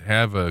would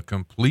have a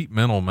complete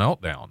mental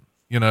meltdown.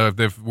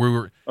 If we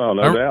were. Oh,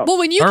 no doubt. Well,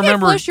 when you can't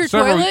flush your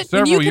toilet,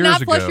 when you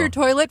cannot flush your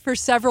toilet for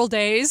several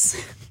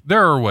days,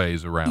 there are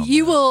ways around.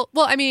 You will.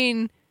 Well, I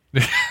mean.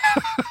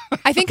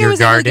 I think I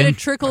was able to get a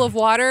trickle of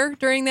water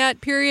during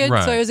that period,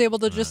 so I was able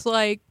to just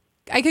I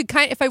could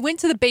if I went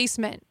to the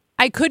basement,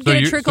 I could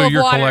get a trickle of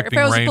water. Collecting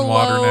if I was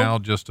rainwater below, now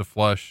just to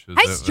flush.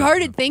 I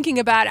started thinking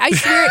about it. I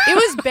swear it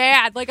was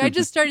bad. Like I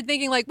just started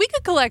thinking we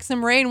could collect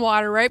some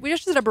rainwater, right? We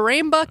just set up a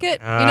rain bucket.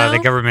 The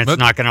government's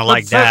not going to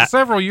like that.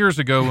 Several years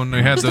ago when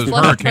we had those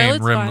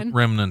hurricane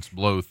remnants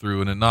blow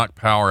through and it knocked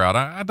power out,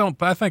 I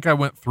think I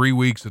went 3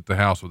 weeks at the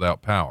house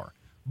without power.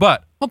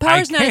 But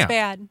power's not as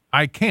bad.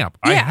 I camp.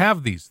 Yeah. I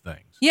have these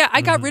things. Yeah,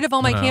 I got rid of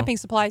all my camping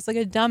supplies like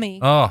a dummy.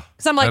 Oh,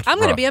 because I'm like, I'm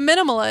going to be a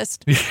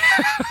minimalist.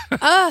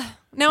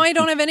 Now I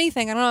don't have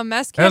anything. I don't have a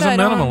mess kit. As a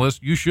minimalist,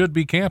 you should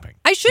be camping.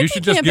 I should. You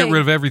should just get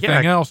rid of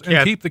everything else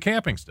and keep the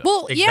camping stuff.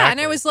 Well, yeah,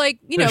 and I was like,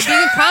 being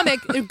a comic,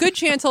 a good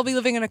chance I'll be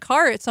living in a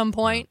car at some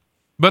point.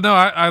 But no,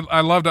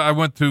 I loved it. I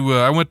went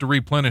to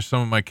replenish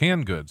some of my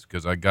canned goods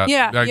because I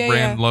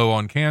ran low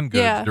on canned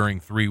goods during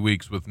 3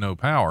 weeks with no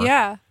power.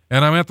 Yeah,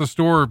 and I'm at the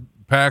store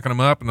packing them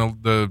up,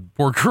 and the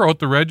poor girl at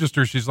the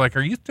register, she's like,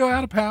 "Are you still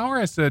out of power?"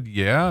 I said,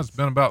 "Yeah, it's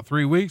been about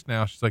 3 weeks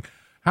now." She's like,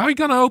 "How are you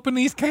going to open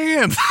these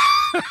cans?"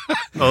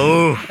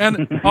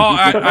 I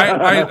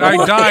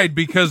died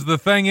because the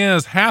thing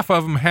is, half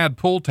of them had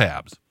pull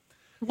tabs.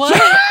 What?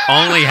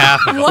 Only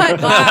half of them.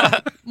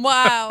 What?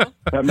 Wow.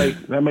 That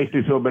makes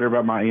me feel better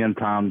about my end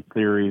time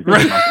theories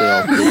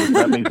myself.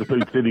 That means the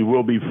food city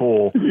will be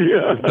full.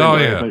 Yeah. Oh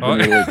yeah.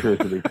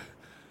 Electricity.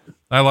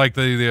 I like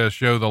the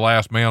show The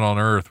Last Man on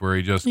Earth where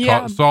he just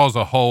saws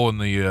a hole in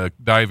the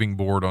diving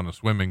board on a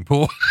swimming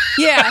pool.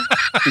 Yeah,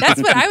 that's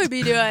what I would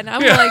be doing.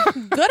 I'm like,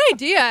 good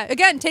idea.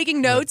 Again,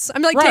 taking notes.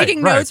 I'm like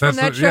taking notes from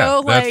that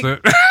show. Like,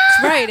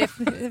 that's right.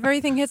 If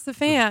everything hits the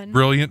fan.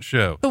 Brilliant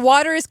show. The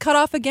water is cut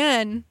off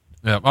again.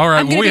 Yeah. All right.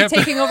 I'm going to be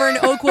taking over an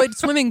Oakwood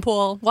swimming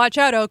pool. Watch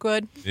out,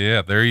 Oakwood.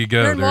 Yeah, there you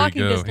go. You're in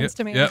walking distance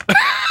to me. Yep.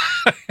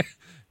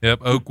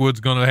 Yep,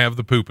 Oakwood's going to have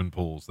the pooping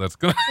pools. That's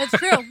true.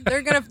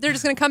 They're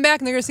just gonna come back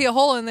and they're gonna see a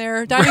hole in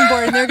their diving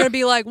board and they're gonna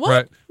be like, "What?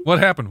 Right? What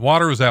happened?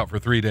 Water was out for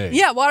 3 days."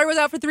 Yeah, water was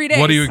out for 3 days.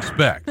 What do you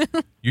expect?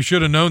 You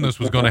should have known this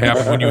was going to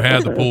happen when you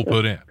had the pool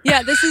put in.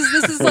 Yeah, this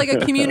is like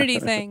a community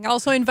thing. I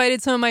also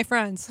invited some of my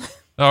friends.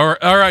 All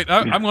right.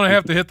 I'm going to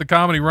have to hit the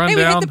comedy rundown.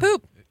 Hey, we hit the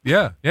poop.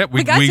 Yeah.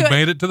 We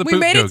made it to the poop. We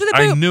made it to the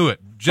poop. I knew it.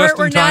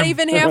 We're not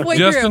even halfway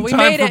through. Just in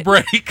time for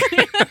break.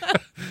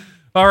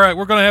 All right,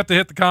 we're going to have to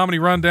hit the comedy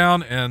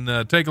rundown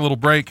and take a little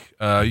break.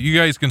 You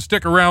guys can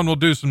stick around. We'll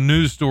do some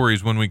news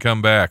stories when we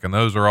come back, and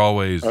those are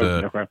always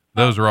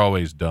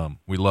dumb.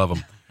 We love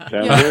them.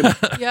 Sounds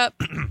good.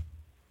 Yep.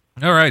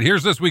 All right,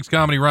 here's this week's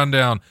comedy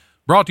rundown.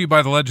 Brought to you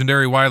by the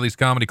legendary Wiley's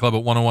Comedy Club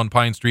at 101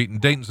 Pine Street in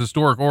Dayton's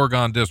historic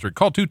Oregon District.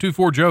 Call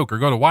 224-JOKE or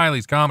go to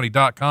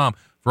wileyscomedy.com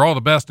for all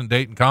the best in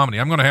Dayton comedy.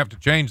 I'm going to have to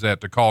change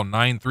that to call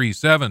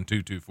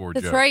 937-224-JOKE.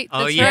 That's right.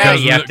 Oh, yeah.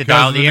 You have to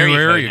dial the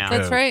area now.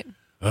 That's right.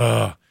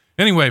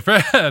 Anyway,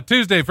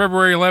 Tuesday,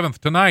 February 11th,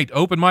 tonight,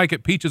 open mic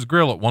at Peach's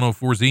Grill at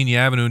 104 Xenia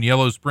Avenue in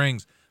Yellow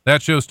Springs.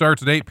 That show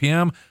starts at 8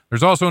 p.m.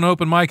 There's also an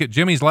open mic at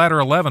Jimmy's Ladder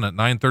 11 at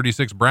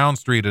 936 Brown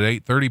Street at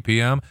 8:30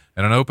 p.m.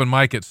 and an open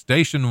mic at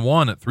Station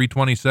 1 at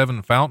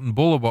 327 Fountain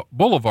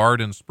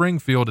Boulevard in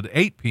Springfield at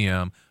 8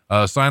 p.m.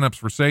 Sign-ups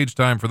for Sage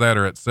Time for that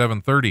are at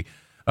 7:30.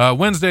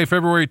 Wednesday,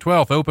 February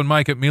 12th, open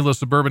mic at Mila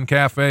Suburban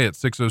Cafe at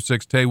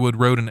 606 Taywood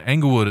Road in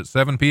Englewood at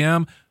 7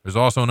 p.m. There's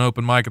also an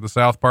open mic at the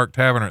South Park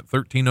Tavern at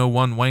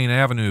 1301 Wayne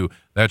Avenue.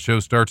 That show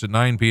starts at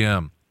 9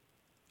 p.m.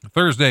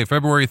 Thursday,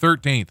 February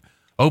 13th,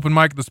 open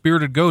mic at the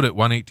Spirited Goat at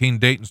 118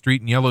 Dayton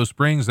Street in Yellow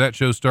Springs. That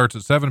show starts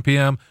at 7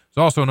 p.m.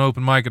 There's also an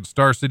open mic at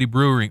Star City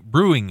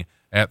Brewing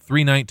at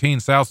 319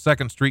 South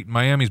 2nd Street in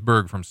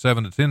Miamisburg from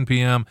 7 to 10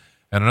 p.m.,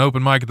 and an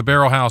open mic at the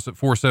Barrel House at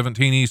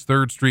 417 East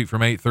 3rd Street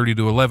from 8:30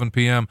 to 11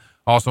 p.m.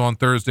 Also on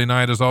Thursday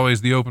night, as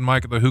always, the open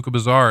mic at the Hookah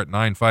Bazaar at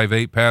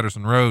 958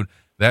 Patterson Road.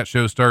 That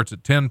show starts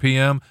at 10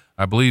 p.m.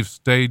 I believe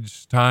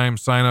stage time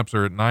signups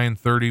are at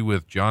 9:30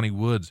 with Johnny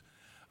Woods.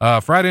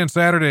 Friday and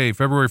Saturday,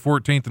 February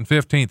 14th and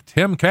 15th,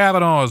 Tim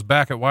Cavanaugh is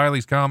back at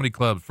Wiley's Comedy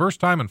Club. First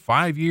time in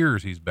 5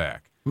 years he's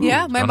back.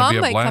 Yeah, It's my gonna be mom a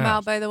might come blast.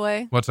 out, by the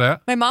way. What's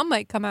that? My mom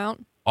might come out.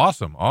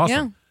 Awesome.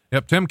 Yeah.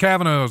 Yep, Tim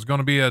Cavanaugh is going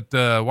to be at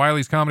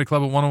Wiley's Comedy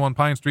Club at 101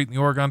 Pine Street in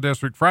the Oregon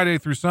District, Friday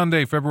through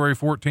Sunday, February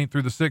 14th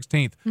through the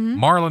 16th.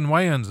 Marlon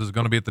Wayans is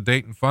going to be at the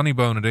Dayton Funny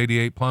Bone at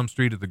 88 Plum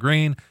Street at the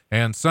Green.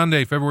 And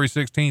Sunday, February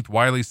 16th,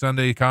 Wiley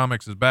Sunday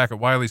Comics is back at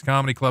Wiley's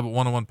Comedy Club at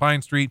 101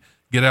 Pine Street.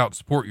 Get out and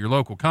support your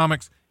local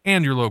comics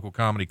and your local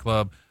comedy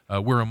club.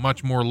 We're a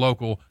much more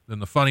local than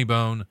the Funny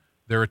Bone.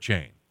 They're a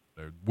chain.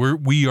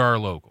 We are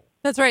local.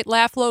 That's right.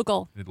 Laugh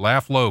local.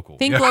 Laugh local.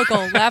 Think Yeah.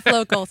 local. Laugh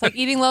local. It's like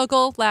eating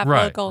local, laugh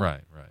local.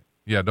 Right.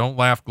 Yeah, don't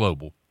laugh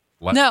global.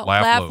 No,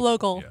 laugh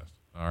local. Yes.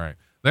 All right.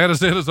 That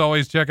is it. As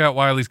always, check out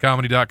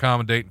Wiley'sComedy.com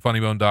and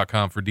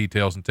DaytonFunnyBone.com for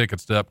details and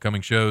tickets to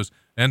upcoming shows.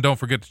 And don't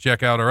forget to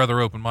check out our other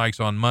open mics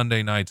on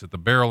Monday nights at the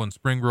Barrel in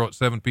Springboro at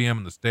 7 p.m.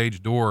 and the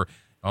Stage Door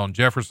on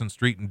Jefferson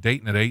Street in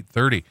Dayton at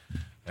 8:30.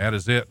 That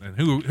is it. And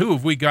who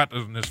have we got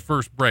in this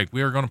first break?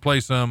 We are going to play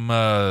some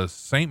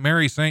St.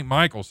 Mary, St.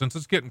 Michael, since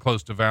it's getting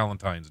close to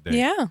Valentine's Day.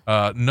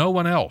 Yeah. No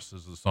One Else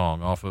is the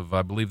song off of,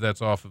 I believe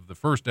that's off of the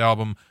first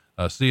album,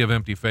 Sea of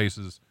Empty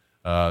Faces.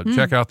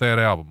 Check out that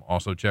album.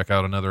 Also check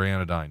out Another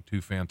Anodyne.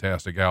 2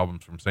 fantastic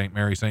albums from St.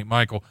 Mary, St.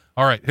 Michael.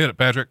 All right, hit it,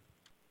 Patrick.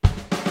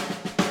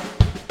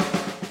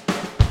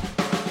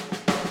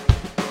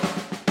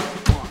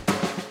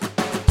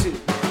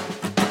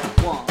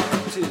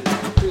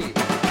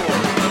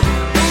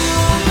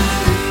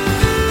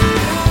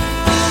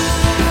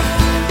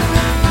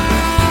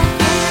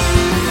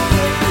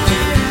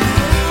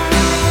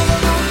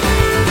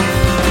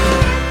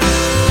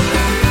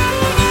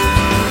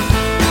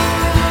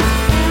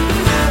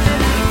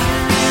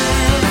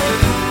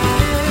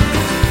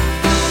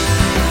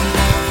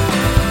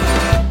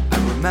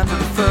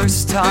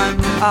 First time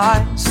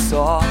I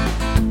saw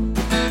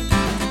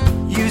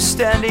you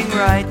standing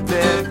right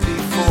there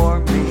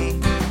before me,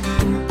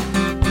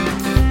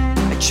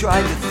 I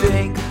tried to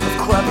think of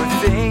clever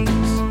things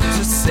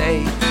to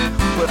say,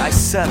 but I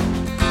settled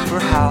for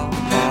how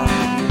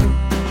are you.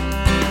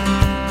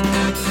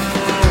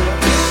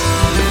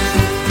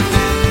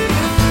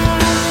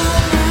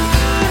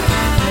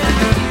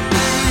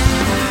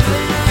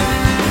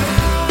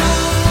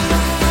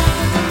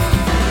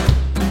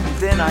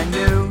 Then I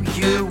knew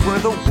you were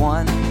the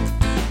one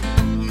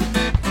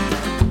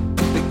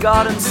that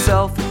God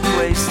himself had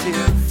placed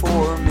here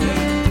for me.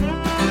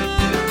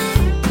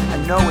 I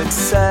know it's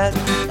said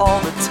all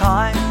the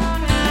time,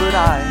 but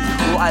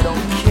I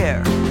don't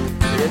care.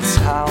 It's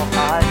how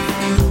I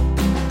feel.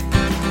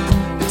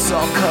 It's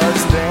all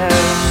 'cause there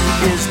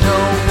is no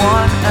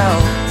one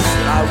else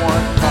that I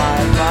want by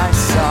my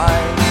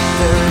side.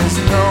 There is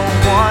no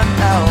one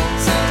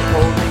else to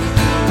hold me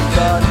through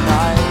the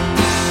night.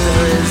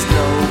 There is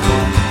no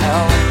one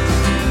else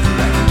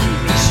that can keep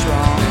me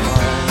strong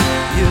but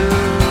you.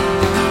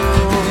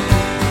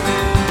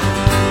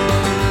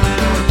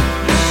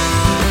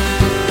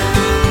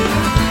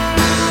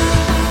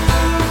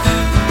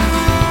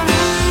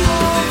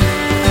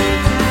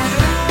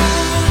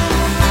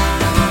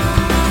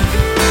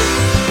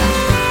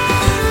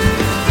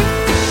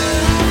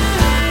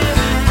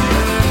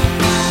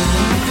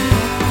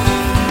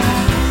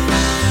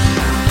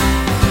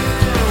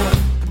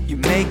 You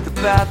make the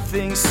bad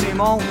things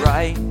seem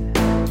alright, and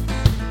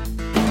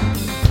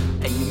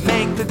you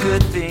make the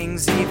good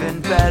things even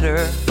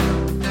better.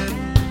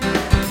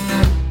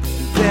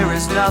 There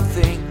is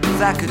nothing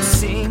that could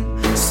seem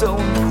so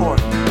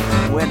important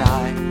when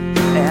I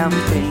am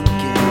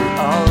thinking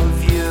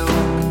of you.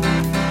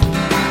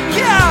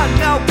 Yeah,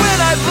 now when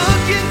I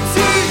look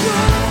into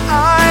your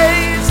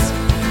eyes,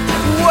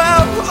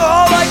 well,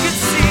 all I can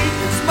see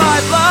is my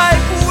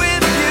life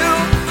with you.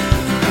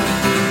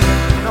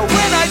 Now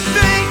when I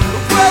think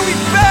of where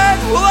we've been,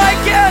 well, I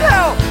can't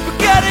help but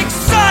get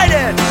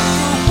excited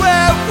for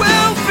where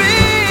we'll be.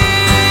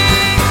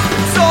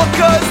 It's all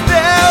 'cause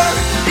there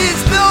is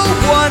no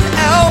one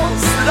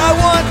else that I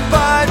want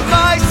by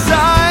my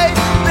side.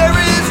 There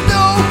is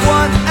no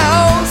one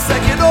else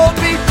that can hold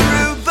me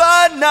through the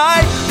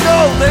night. No,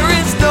 there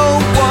is no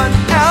one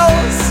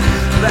else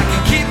that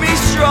can keep me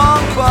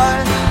strong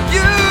but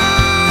you.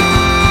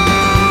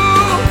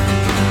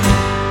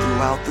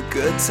 Throughout the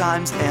good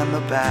times and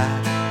the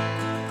bad,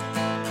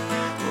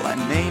 well, I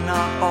may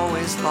not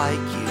always like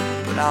you,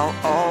 but I'll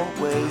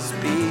always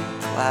be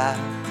glad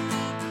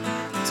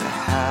to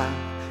have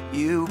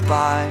you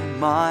by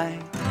my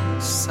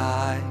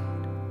side.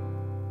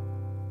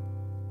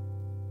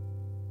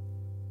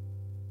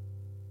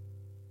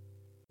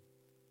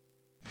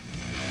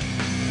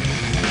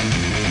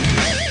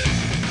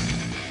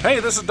 Hey,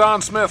 this is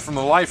Don Smith from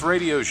the Life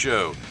Radio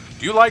Show.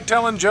 Do you like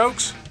telling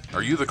jokes?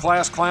 Are you the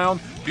class clown?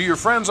 Do your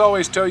friends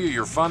always tell you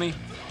you're funny?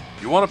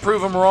 You want to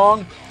prove them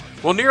wrong?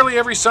 Well, nearly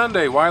every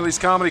Sunday, Wiley's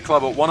Comedy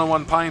Club at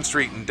 101 Pine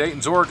Street in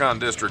Dayton's Oregon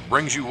District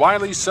brings you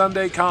Wiley's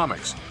Sunday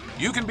Comics.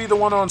 You can be the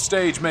one on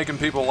stage making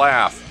people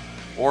laugh.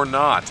 Or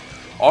not.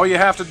 All you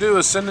have to do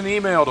is send an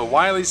email to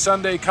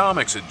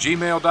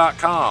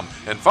wileysundaycomics@gmail.com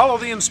and follow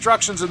the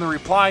instructions in the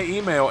reply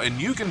email,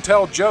 and you can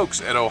tell jokes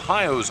at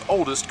Ohio's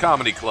oldest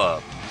comedy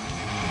club.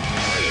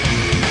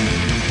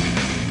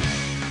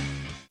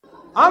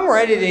 I'm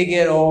ready to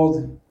get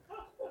old.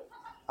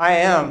 I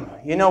am.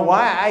 You know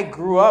why? I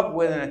grew up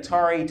with an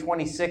Atari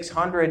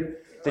 2600.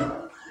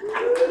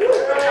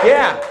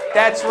 Yeah,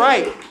 that's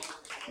right.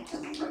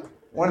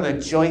 One of the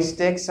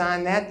joysticks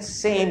on that, the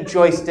same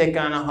joystick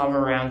on a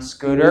hover-around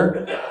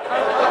scooter.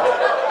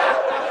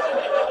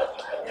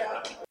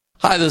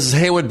 Hi, this is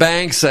Haywood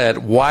Banks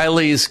at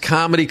Wiley's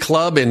Comedy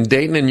Club in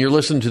Dayton, and you're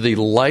listening to the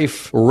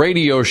Life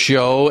Radio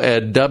Show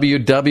at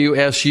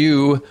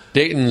WWSU,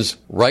 Dayton's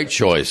Right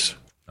Choice.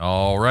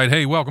 All right.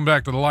 Hey, welcome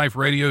back to the Life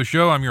Radio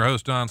Show. I'm your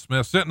host, Don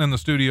Smith, sitting in the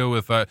studio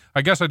with, I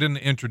guess I didn't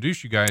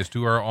introduce you guys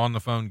to our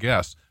on-the-phone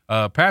guests.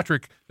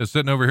 Patrick is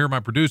sitting over here, my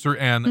producer,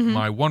 and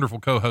my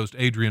wonderful co-host,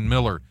 Adrian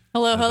Miller.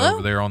 Hello, is hello.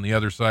 over there on the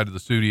other side of the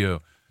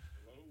studio.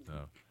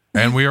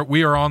 And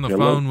we are on the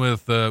phone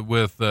with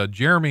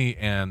Jeremy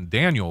and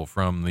Daniel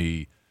from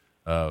the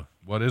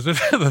what is it?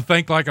 The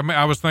Think Like a Man.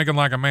 I was thinking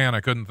like a man. I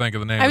couldn't think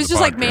of the name. I was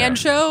just like Man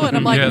Show, and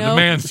I'm like, yeah, no, the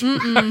Man.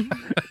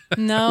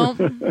 no.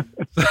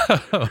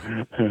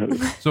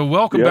 So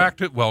welcome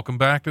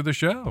back to the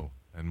show.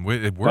 And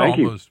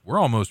we're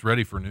almost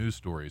ready for news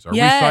stories. Are we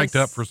psyched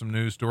up for some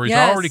news stories?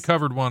 Yes. I already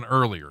covered one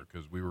earlier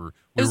because we were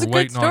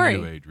waiting on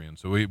you, Adrian.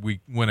 So we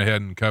went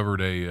ahead and covered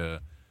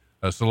a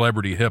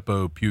celebrity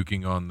hippo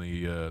puking on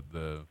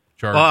the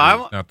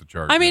Chargers, not the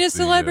Chargers. I mean, a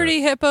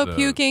celebrity hippo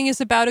puking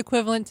is about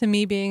equivalent to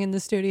me being in the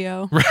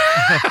studio.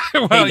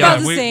 Well,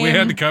 yeah, we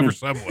had to cover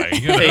some way.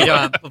 You know?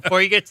 Hey, before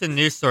you get to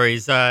news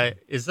stories,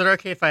 is it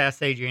okay if I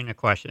ask Adrian a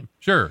question?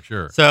 Sure.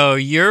 So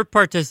you're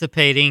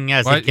participating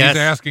as a guest.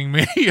 He's asking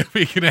me if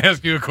he can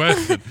ask you a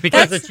question.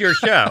 Because it's your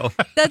show.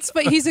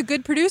 But he's a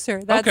good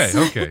producer.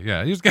 Okay,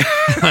 yeah. He's got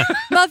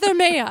Mother,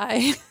 may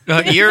I?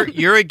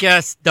 You're a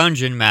guest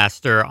dungeon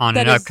master on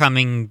an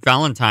upcoming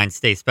Valentine's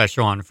Day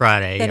special on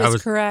Friday. That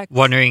is correct.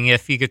 Wondering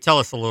if you could tell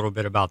us a little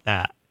bit about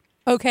that.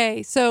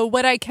 Okay, so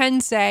what I can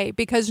say,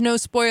 because no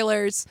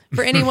spoilers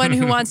for anyone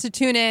who wants to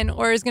tune in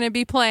or is going to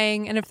be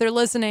playing, and if they're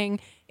listening,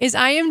 is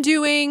I am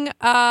doing,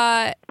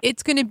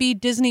 it's going to be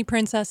Disney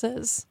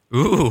princesses.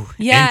 Ooh,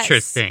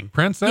 interesting.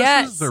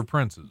 Princesses or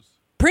princes?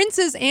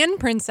 Princes and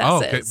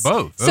princesses. Oh,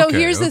 okay, both. So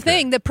here's the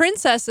thing. The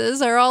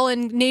princesses are all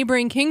in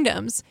neighboring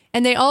kingdoms,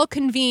 and they all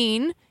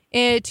convene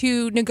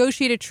to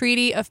negotiate a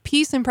treaty of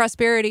peace and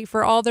prosperity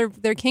for all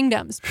their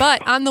kingdoms.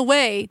 But on the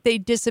way, they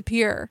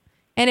disappear.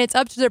 And it's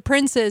up to the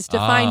princes to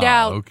find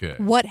out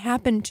what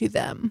happened to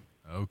them.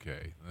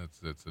 Okay.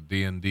 It's a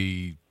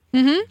D&D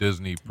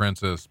Disney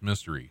princess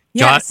mystery.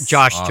 Yes.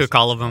 Josh took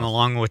all of them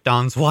along with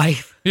Don's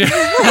wife. Yeah.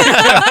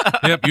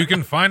 Yep, you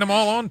can find them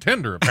all on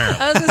Tinder,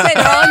 apparently. I was going to say,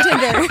 they're all on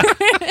Tinder.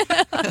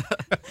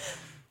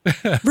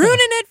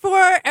 Ruining it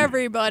for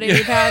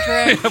everybody,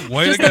 Patrick.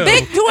 Way Just to go. a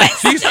big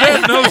twist. She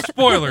said no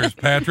spoilers,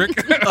 Patrick.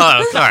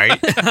 Oh, sorry.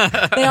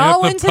 They all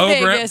went to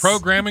Vegas.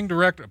 Programming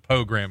director.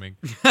 Programming.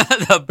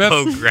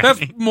 Programming. That's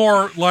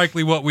more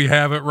likely what we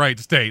have at Wright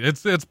State.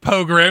 It's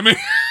programming.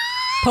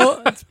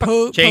 Change the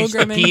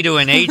programming. P to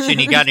an H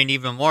and you got an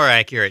even more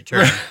accurate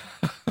term.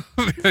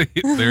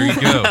 There you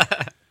go.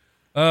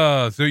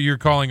 So you're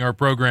calling our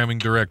programming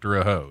director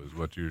a hoe, is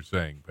what you're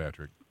saying,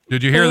 Patrick.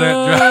 Did you hear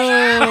that,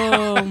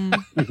 Josh?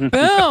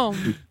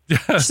 Boom.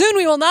 Soon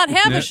we will not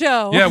have a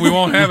show. Yeah, we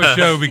won't have a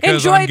show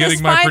because Enjoy I'm getting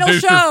this my final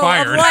producer show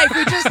fired. Of life.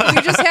 We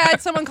just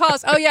had someone call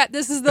us. Oh yeah,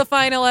 this is the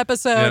final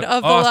episode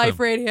of the Life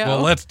Radio.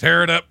 Well, let's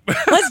tear it up.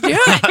 Let's do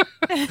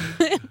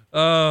it.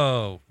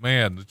 Oh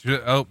man,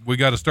 we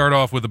got to start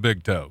off with a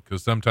big toe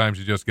because sometimes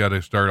you just got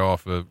to start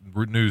off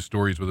news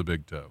stories with a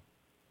big toe.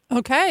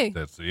 Okay.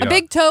 A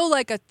big toe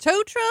like a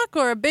tow truck,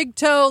 or a big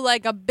toe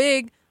like a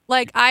big.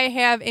 Like I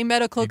have a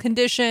medical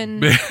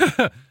condition.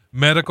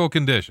 Medical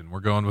condition. We're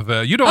going with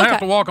that. You don't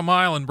have to walk a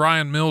mile in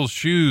Brian Mills'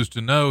 shoes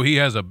to know he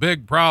has a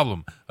big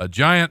problem, a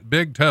giant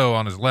big toe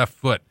on his left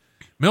foot.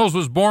 Mills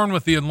was born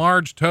with the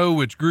enlarged toe,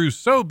 which grew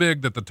so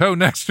big that the toe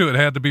next to it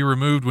had to be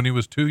removed when he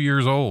was 2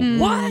 years old.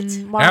 What?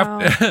 Wow.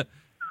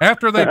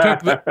 After they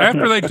took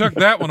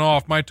that one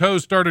off, my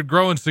toes started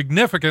growing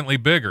significantly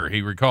bigger,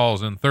 he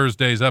recalls in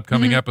Thursday's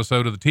upcoming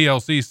episode of the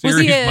TLC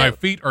series, My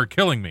Feet Are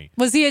Killing Me.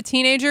 Was he a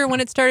teenager when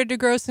it started to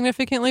grow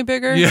significantly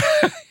bigger? Yeah.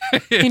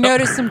 He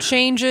noticed some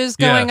changes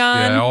going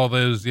on? Yeah, all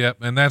those,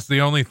 and that's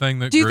the only thing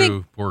that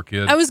grew, poor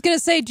kid. I was going to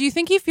say, do you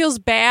think he feels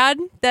bad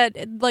that,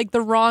 like,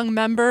 the wrong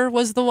member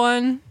was the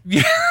one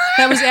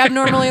that was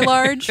abnormally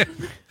large?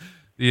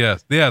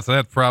 Yes,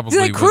 that probably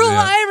was cruel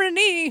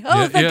irony.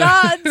 The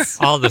gods.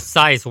 All the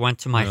size went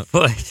to my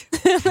foot.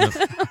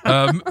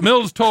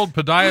 Mills told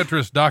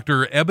podiatrist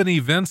Dr. Ebony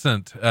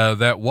Vincent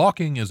that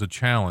walking is a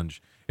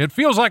challenge. It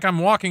feels like I'm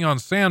walking on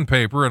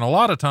sandpaper, and a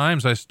lot of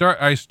times I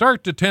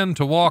start to tend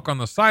to walk on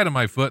the side of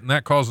my foot, and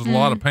that causes a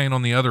lot of pain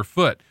on the other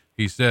foot,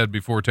 he said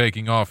before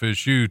taking off his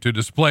shoe to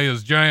display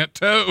his giant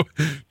toe.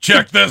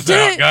 Check this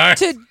out, guys.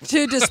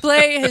 To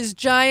display his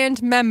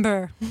giant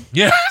member.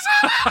 Yes.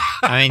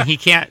 I mean, he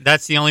can't.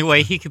 That's the only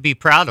way he could be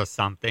proud of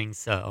something.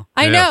 So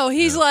I know.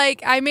 He's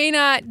like, I may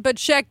not, but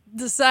check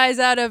the size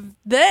out of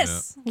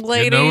this,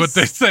 ladies. You know what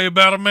they say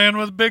about a man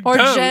with big or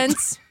toes.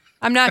 gents.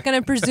 I'm not going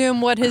to presume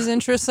what his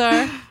interests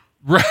are.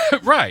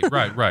 Right.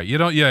 You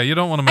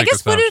don't want to make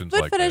assumptions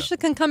foot like fetish that.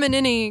 can come in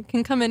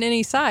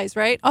any size,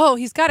 right? Oh,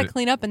 he's got to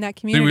clean up in that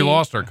See, community. we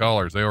lost our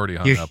callers. They already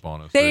hung up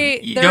on us. They're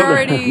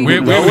already. We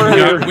haven't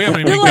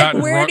even They're like,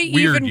 gotten where to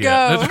weird even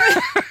yet.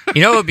 go?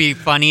 you know what would be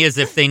funny is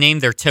if they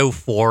named their toe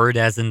Ford,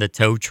 as in the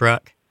tow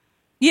truck.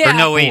 Yeah. Or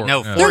no, wait, Ford, no,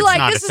 yeah. Ford's They're like,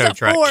 not this a is tow a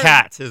truck. Ford.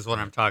 Cat is what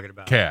I'm talking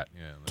about. Cat.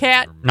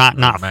 Cat. Not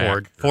Mac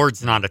Ford. or-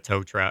 Ford's not a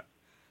tow truck.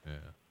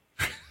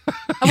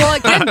 Well,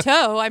 again,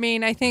 tow. I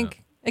mean, I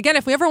think again,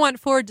 if we ever want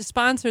Ford to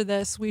sponsor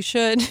this, we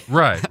should.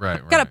 Right.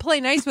 Got to play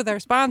nice with our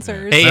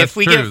sponsors. Hey, That's if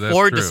we true, get that's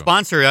Ford to true.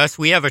 sponsor us,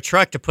 we have a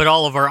truck to put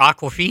all of our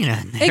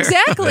Aquafina in there.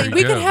 Exactly. There you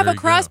We go, could have there a you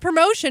cross go.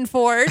 promotion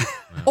Ford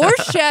or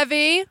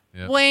Chevy.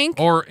 Yeah. Wink.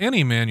 Or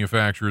any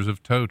manufacturers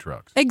of tow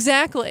trucks.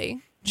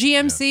 Exactly.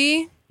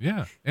 GMC.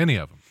 Yeah, any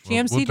of them.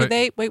 GMC, do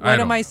they? Wait, I what don't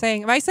am I know.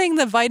 saying? Am I saying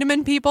the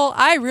vitamin people?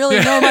 I really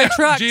know my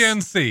trucks.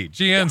 GNC.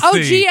 Oh,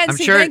 GNC. I'm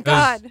sure Thank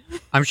God.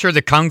 I'm sure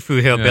the Kung Fu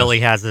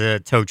Hillbilly has a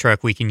tow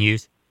truck we can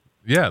use.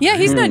 Yeah. Yeah,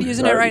 he's not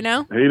using it right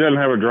now. He doesn't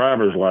have a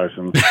driver's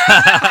license.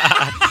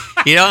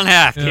 You don't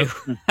have to.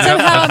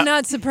 Somehow I'm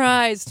not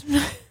surprised.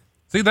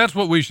 See, that's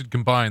what we should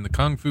combine: the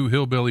Kung Fu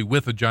Hillbilly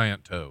with a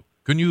giant toe.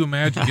 Couldn't you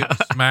imagine getting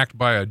smacked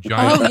by a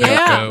giant Oh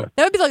yeah, toe?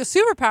 that would be like a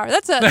superpower.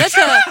 That's a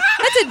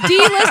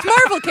D-list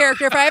Marvel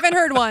character if I haven't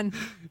heard one.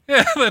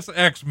 Yeah, that's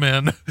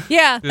X-Men.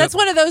 Yeah, that's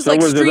one of those So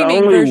like was it streaming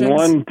only versions.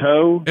 one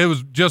toe? It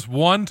was just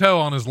one toe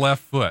on his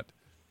left foot,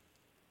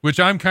 which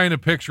I'm kind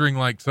of picturing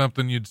like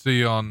something you'd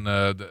see on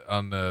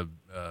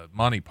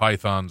Monty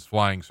Python's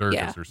Flying Circus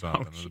Yeah. or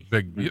something. The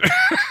big,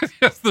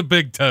 just the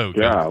big toe.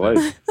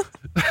 Golly.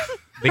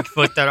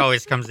 Bigfoot that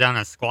always comes down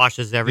and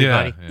squashes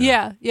everybody.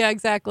 Yeah,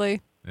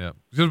 exactly. Yeah,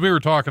 because we were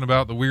talking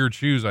about the weird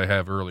shoes I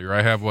have earlier.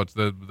 I have what's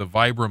the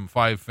Vibram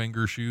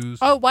 5-finger shoes.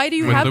 Oh, why do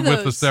you with have the, those?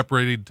 with the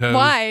separated toes.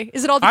 Why?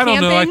 Is it all the I don't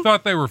camping? know. I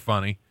thought they were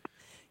funny.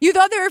 You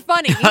thought they were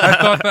funny.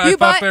 I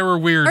thought they were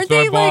weird, Aren't so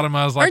I they, bought like- them.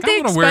 I was like, aren't they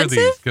I'm going to wear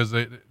these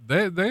expensive?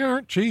 because they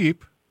aren't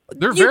cheap.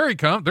 They're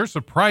they're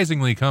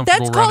surprisingly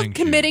comfortable. That's running called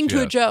committing shoes, to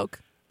a yes. joke.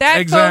 That,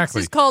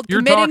 Exactly. folks, is called You're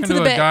committing talking to the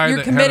a bit. guy You're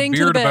that had a committing to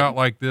the beard bit. about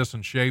like this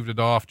and shaved it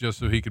off just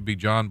so he could be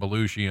John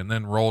Belushi, and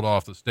then rolled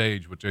off the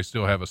stage, which I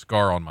still have a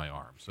scar on my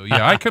arm. So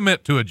yeah, I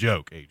commit to a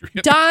joke,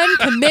 Adrian. Don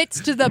commits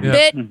to the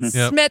bit.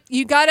 Smith,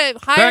 you got to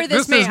hire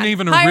this man. This isn't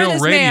even a Hire real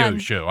this radio man.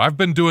 show. I've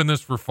been doing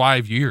this for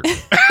 5 years.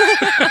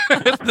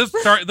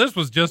 This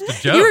was just a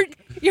joke.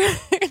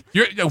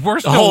 We're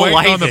still whole waiting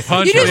life on the is-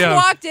 punch. You just Yeah,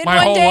 walked in my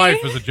one whole day.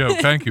 life is a joke.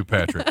 Thank you,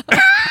 Patrick.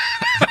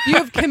 You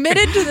have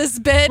committed to this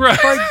bit Right.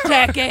 for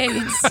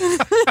decades.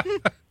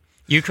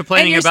 You And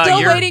complaining you're about still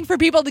your waiting for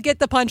people to get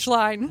the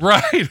punchline.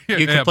 Right. Yeah,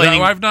 complaining- but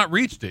I've not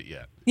reached it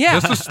yet. Yeah.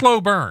 This is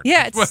slow burn.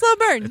 Yeah, it's a slow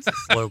burn.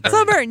 slow burn.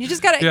 Slow burn. You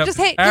just got to, Yeah. just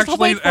wait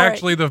for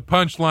Actually, the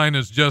punchline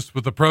is just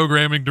with the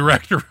programming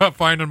director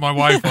finding my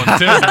wife on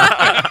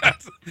Tinder.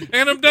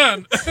 And I'm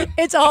done. it.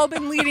 It's all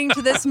been leading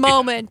to this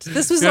moment.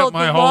 This was Yep, the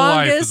my whole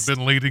life has longest.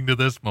 been leading to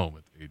this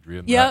moment,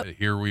 Adrian. Yep.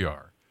 Here we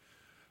are.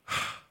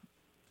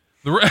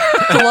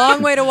 It's a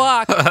long way to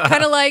walk.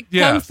 Kind of like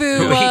Yeah. Kung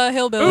Fu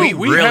Hillbilly.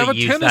 We really have a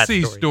use that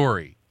Tennessee story.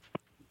 story.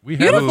 We have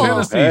Beautiful. a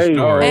Tennessee Hey,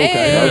 story.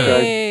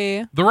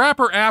 Hey. The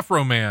rapper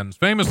Afro Man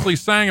famously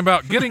sang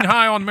about getting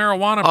high on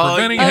marijuana, Oh,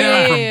 preventing yeah. him Oh,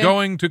 yeah, from yeah.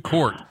 going to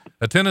court.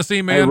 A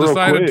Tennessee man Hey, real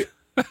decided.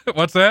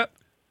 What's that?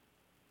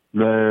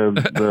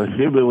 The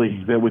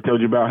hillbilly that we told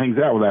you about hangs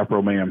out with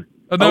Afro Man.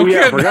 No yeah,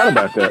 I kidding. forgot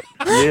about that.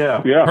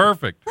 Yeah. Yeah.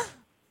 Perfect.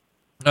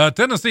 A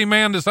Tennessee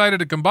man decided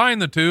to combine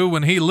the two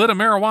when he lit a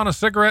marijuana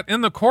cigarette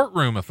in the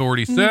courtroom,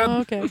 authorities said.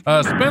 okay.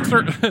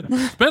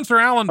 Spencer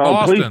Allen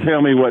Oh, please Boston.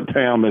 tell me what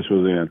town this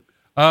was in.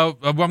 I'm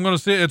going to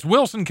say it's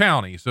Wilson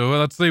County. So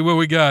let's see what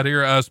we got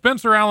here.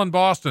 Spencer Allen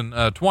Boston,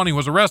 20,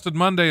 was arrested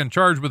Monday and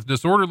charged with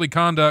disorderly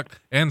conduct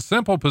and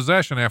simple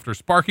possession after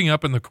sparking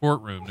up in the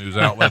courtroom, news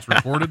outlets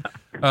reported.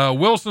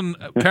 Wilson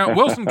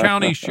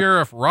County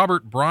Sheriff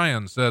Robert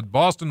Bryan said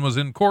Boston was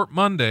in court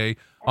Monday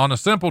on a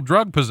simple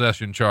drug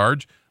possession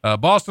charge.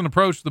 Boston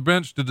approached the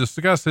bench to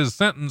discuss his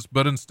sentence,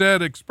 but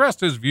instead expressed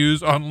his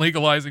views on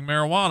legalizing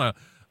marijuana.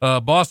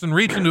 Boston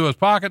reached into his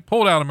pocket,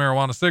 pulled out a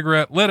marijuana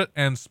cigarette, lit it,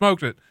 and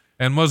smoked it,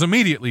 and was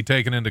immediately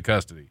taken into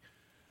custody.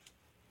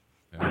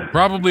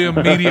 Probably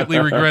immediately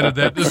regretted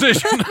that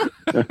decision.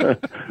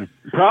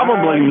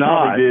 Probably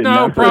not.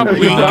 No, probably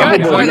He not. got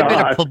Probably quite a bit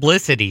not. of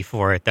publicity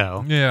for it,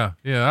 though. Yeah.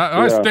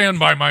 I stand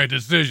by my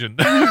decision.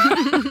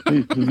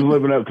 He's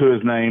living up to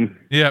his name.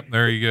 Yep,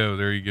 there you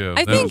go.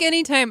 I That think was-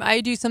 anytime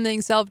I do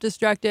something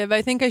self-destructive,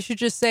 I think I should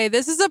just say,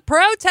 this is a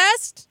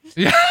protest.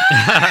 Yeah.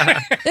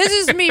 This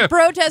is me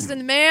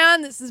protesting,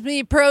 man. This is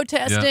me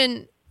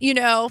protesting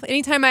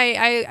anytime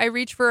I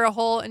reach for a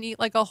whole and eat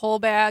like a whole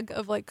bag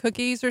of like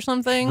cookies or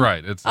something.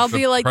 Right. I'll It's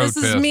be a like, this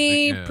is protest,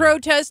 me yeah.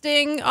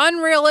 protesting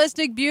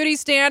unrealistic beauty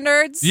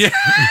standards. Yeah.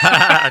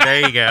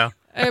 There you go.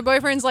 My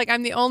boyfriend's like,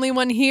 I'm the only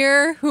one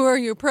here. Who are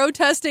you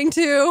protesting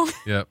to?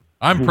 Yep.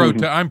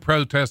 I'm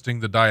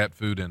protesting the diet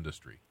food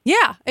industry.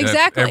 Yeah,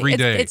 exactly. Every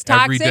day. It's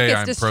toxic. Every day it's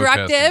I'm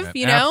destructive.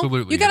 protesting that.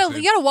 Absolutely. You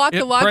gotta walk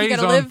the walk. You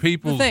gotta live on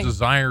people's the thing.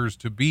 desires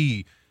to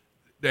be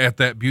at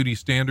that beauty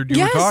standard you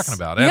Yes. were talking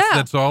about. Yeah.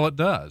 That's all it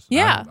does.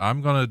 Yeah.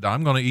 I'm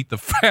gonna eat the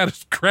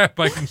fattest crap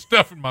I can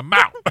stuff in my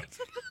mouth.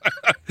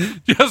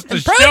 Just to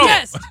show.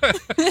 Protest.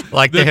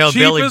 Like the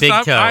hillbilly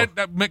cheapest, big toe.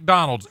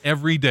 McDonald's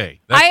every day.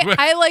 That's what-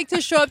 I like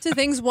to show up to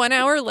things 1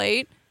 hour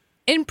late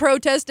in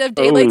protest of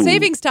daylight Ooh.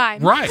 savings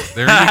time. right.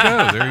 There you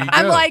go. There you go.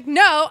 I'm like,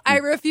 no, I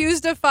refuse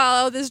to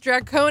follow this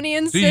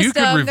draconian See, you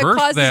system could that reverse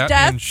causes that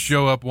death. and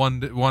show up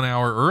 1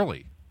 hour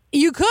early.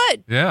 You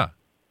could. Yeah.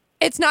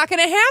 It's not going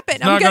to happen.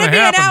 It's I'm not going to gonna be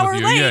an happen hour with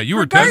you. late. Yeah, you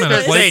were 10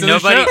 minutes regardless. late to the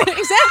Nobody- show.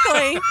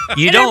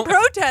 Exactly. You and don't- I'm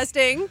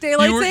protesting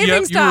daylight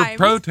savings You were time.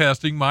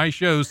 protesting my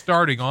show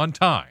starting on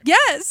time.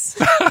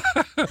 Yes.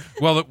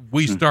 Well,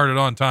 we started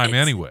on time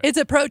anyway. It's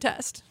a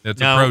protest. It's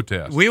No, a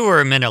protest. We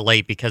were a minute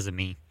late because of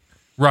me.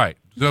 Right.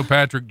 So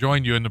Patrick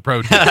joined you in the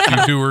protest.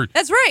 You two were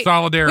That's right.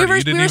 solidarity. We were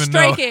You didn't even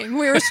striking.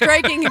 We were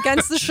striking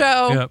against the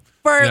show Yep.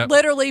 for Yep.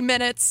 literally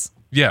minutes.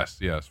 know.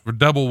 Yes, for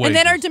double wages. And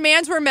then our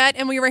demands were met,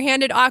 and we were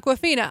handed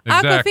Aquafina.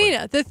 Exactly.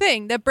 Aquafina, the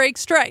thing that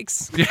breaks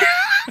strikes.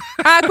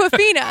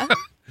 Aquafina.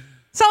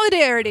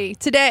 Solidarity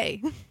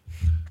today.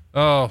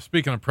 Oh,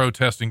 speaking of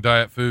protesting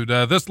diet food,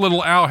 this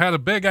little owl had a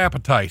big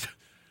appetite.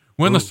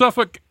 When the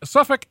Suffolk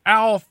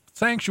Owl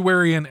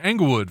Sanctuary in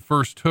Englewood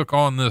first took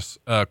on this,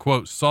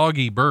 quote,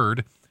 soggy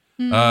bird,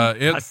 it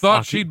A thought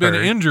soggy she'd been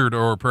bird. injured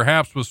or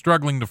perhaps was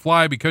struggling to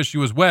fly because she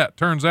was wet.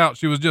 Turns out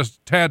she was just a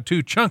tad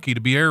too chunky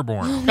to be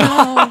airborne.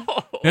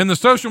 In the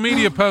social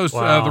media post,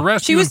 Wow. the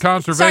rescue She was and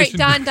conservation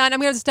Sorry, Don, I'm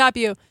going to stop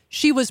you.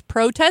 She was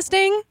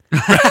protesting.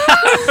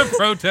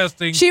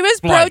 protesting. She was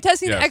flight.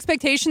 protesting Yes. the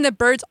expectation that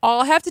birds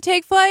all have to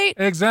take flight.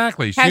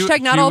 Exactly.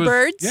 Hashtag not all was-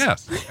 birds.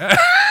 Yes.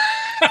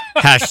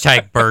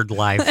 Hashtag bird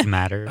lives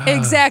matter.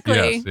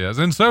 Exactly. Yes.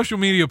 In social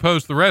media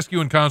post, the rescue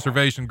and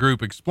conservation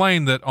group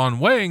explained that on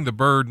weighing the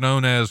bird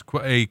known as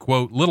a,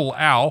 quote, little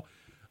owl,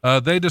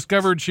 they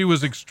discovered she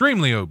was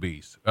extremely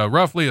obese,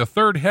 roughly a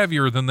third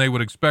heavier than they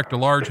would expect a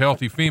large,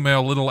 healthy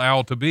female little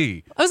owl to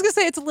be. I was gonna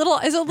say is a little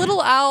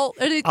owl.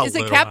 Is it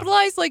little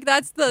capitalized? Like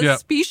that's the Yeah.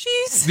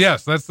 species?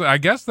 Yes, I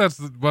guess that's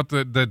what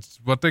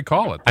they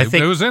call it. I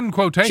think- it was in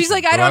quotation. She's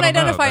like, so I don't know.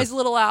 identify That's as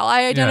little owl.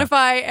 I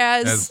identify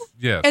as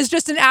yes,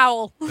 just an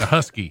owl. a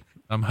husky.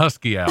 I'm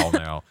husky owl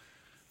now.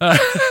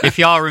 If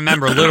y'all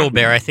remember Little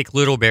Bear, I think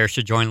Little Bear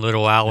should join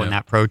Little Owl in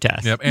that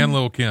protest. Yep, and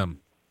Lil Kim.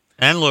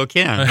 And Lil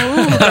Kim.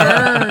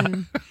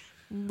 Ooh,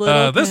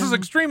 burn. This is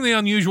extremely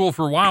unusual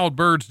for wild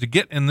birds to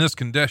get in this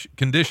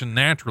condition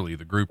naturally,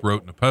 the group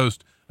wrote in a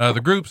post. The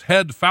group's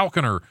head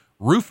falconer,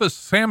 Rufus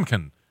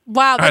Samkin.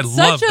 Wow, I that's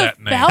love such a that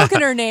name.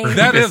 falconer name.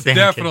 That is Samkin.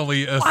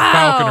 definitely a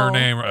falconer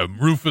name,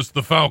 Rufus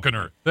the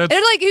Falconer. That's,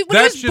 And like when that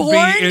he was should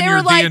born, be in they your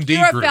were like, D&D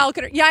 "You're group. a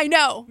falconer." Yeah, I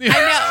know.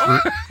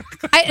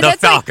 The that's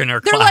falconer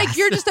like, they're class. like,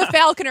 "You're just a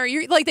falconer."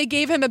 You're like, they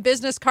gave him a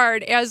business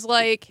card as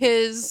like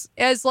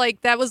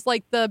that was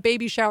like the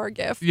baby shower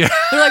gift. Yeah.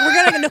 They're like,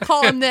 "We're gonna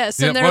call him this,"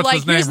 and Yep, they're what's like,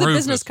 his name? "Here's the Rufus.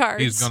 business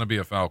cards." He's going to be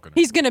a falconer.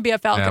 He's gonna be a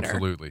falconer.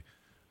 Absolutely.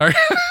 All right.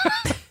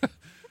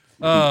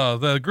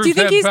 The group's Do you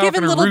think head he's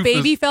given falconer, little Rufus,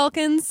 baby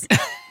falcons?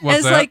 What's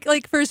As that?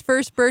 like for his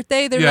first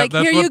birthday, they're Yeah, like,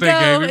 that's "Here what you they go."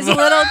 gave him. It's a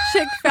little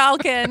chick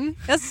falcon.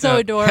 That's so Yeah.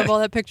 adorable.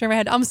 That picture in my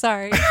head. I'm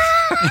sorry.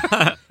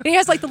 And he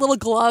has like the little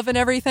glove and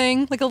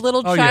everything, like a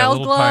little Oh, yeah, child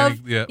little glove.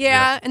 tiny-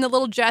 yeah. and the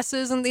little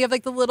jesses, and they have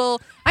like the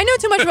little. I know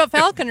too much about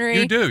falconry.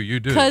 You do.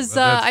 because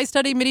That's- I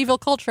study medieval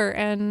culture,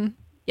 and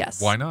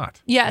yes, Why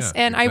not? Yes,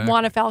 Yeah, and I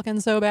want a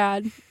falcon so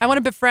bad. I want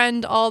to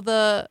befriend all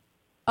the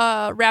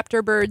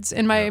raptor birds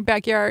in my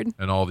backyard.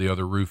 And all the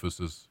other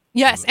Rufuses.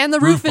 Yes, and the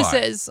Rufi.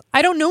 Rufuses.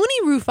 I don't know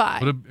any Rufi.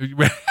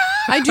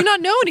 I do not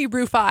know any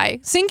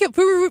Rufi,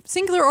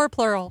 singular or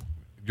plural.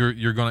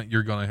 You're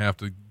gonna have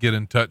to get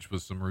in touch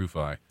with some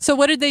Rufi. So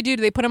what did they do?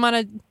 Did they put him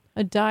on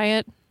a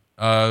diet?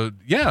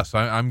 Yes,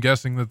 I'm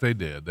guessing that they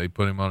did. They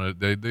put him on a.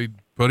 They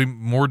put him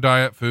more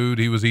diet food.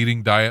 He was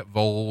eating diet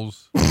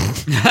voles.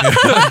 Mouth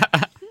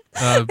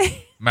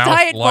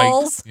Diet light.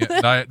 voles.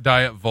 Yeah,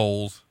 diet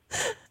voles.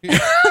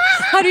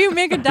 How do you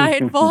make a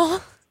diet bowl?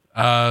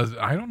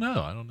 I don't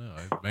know. I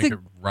make it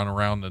run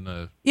around in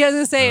a. Yeah, I was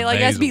gonna say in a like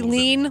it has maze to be a little bit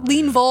lean, more.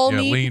 lean vole Yeah,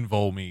 meat. lean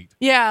vole meat.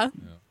 Yeah.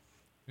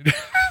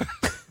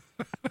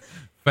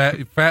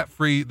 Fat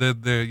free the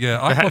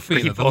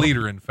Fat-free Aquafina, the vole.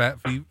 leader in fat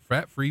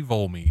free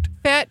vole meat.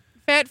 Fat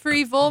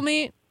free vole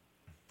meat.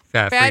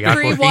 Fat-free Fat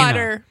free Aquafina.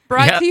 water.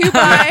 Brought Yep. to you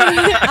by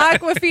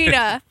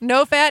Aquafina.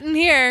 No fat in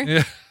here.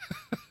 Yeah.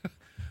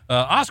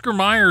 Oscar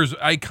Mayer's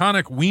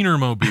iconic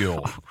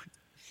Wienermobile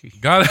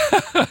got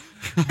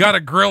got a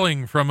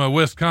grilling from a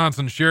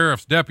Wisconsin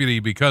sheriff's deputy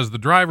because the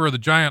driver of the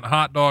giant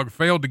hot dog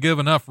failed to give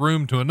enough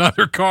room to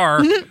another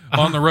car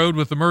on the road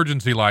with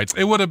emergency lights.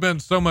 It would have been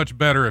so much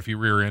better if he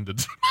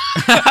rear-ended.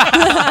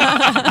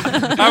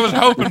 I was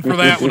hoping for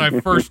that when I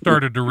first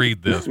started to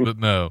read this, but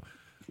no.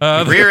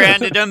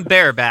 Rear-ended him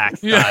bareback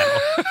style.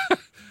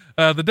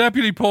 Yeah. The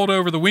deputy pulled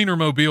over the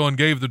Wienermobile and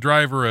gave the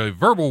driver a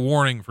verbal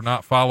warning for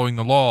not following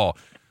the law.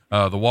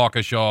 The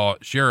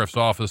Waukesha Sheriff's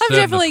Office I've said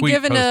in definitely tweet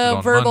given posted a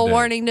on verbal Monday.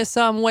 warning to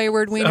some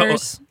wayward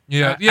wieners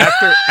Yeah.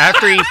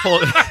 After he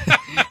pulled,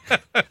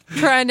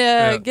 trying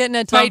to get in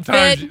a tight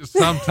fit.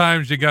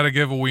 Sometimes you got to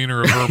give a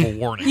wiener a verbal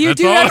warning. You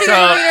That's do all. have to give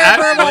a wiener a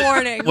verbal when,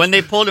 warning. when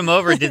they pulled him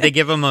over, did they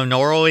give him an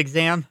oral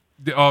exam?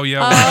 Oh yeah,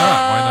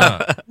 why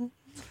not?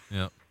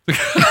 Yeah.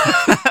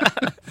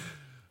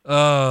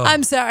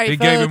 I'm sorry, He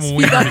folks. gave him a You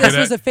wiener thought to this get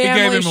was a out. He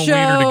family gave him a show.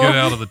 wiener to get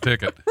out of the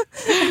ticket.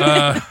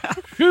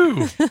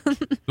 Phew.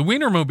 The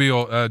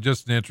Wienermobile,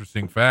 just an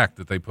interesting fact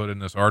that they put in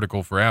this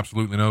article for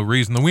absolutely no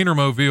reason. The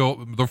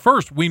Wienermobile, the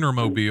first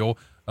Wienermobile,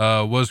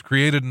 was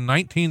created in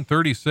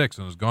 1936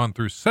 and has gone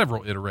through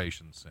several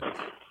iterations since.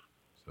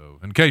 So,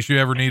 in case you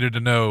ever needed to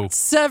know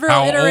Several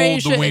how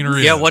iterations. old the wiener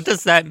is. Yeah, what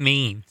does that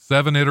mean?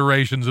 7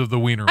 iterations of the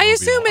Wienermobile. I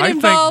assume it think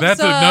involves that's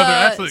some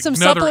another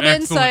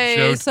supplements, excellent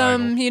show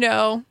some,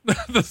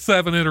 the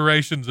 7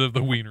 iterations of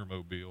the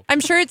Wienermobile. I'm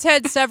sure it's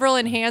had several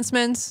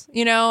enhancements.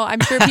 I'm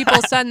sure people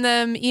send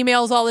them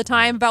emails all the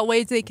time about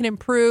ways they can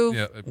improve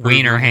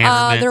Wiener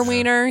enhancements. their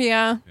wiener.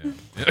 Yeah.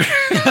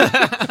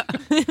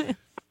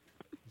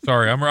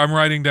 Sorry, I'm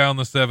writing down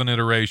the 7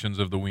 iterations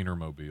of the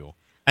Wienermobile.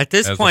 At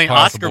this as a point,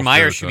 possible Oscar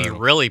Mayer show should be title.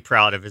 really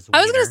proud of his wiener.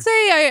 I was going to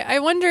say, I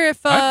wonder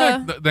if. I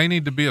think they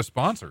need to be a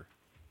sponsor.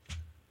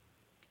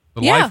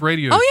 The yeah. Life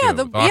Radio oh, show. yeah.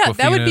 with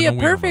That would Aquafina be a and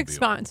the perfect Wienermobile.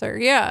 sponsor.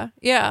 Yeah.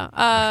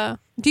 Yeah.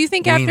 Do you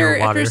think Wiener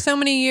after water. so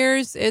many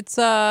years, it's.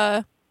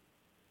 I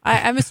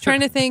was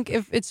trying to think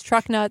if it's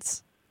truck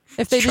nuts.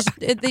 If they just,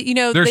 There they,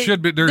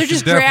 should they're should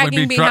just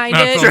definitely dragging be truck behind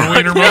nuts it. on the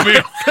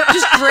Wienermobile.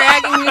 Just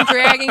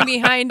dragging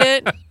behind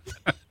it.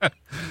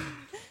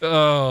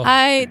 Oh.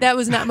 That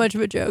was not much of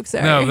a joke,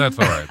 sorry. No, that's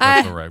all right.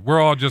 That's all right. We're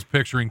all just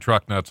picturing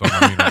truck nuts on the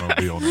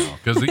Wienermobile now.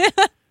 Because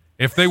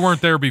if they weren't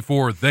there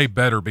before, they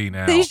better be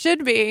now. They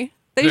should be.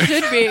 They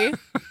should be.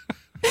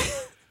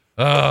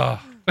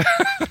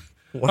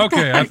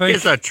 Okay, I think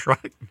It's a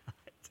truck.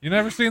 you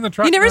never seen the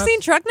truck. You never nuts? seen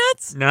truck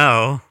nuts?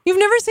 No. You've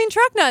never seen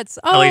truck nuts?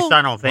 At Oh, least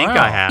I don't think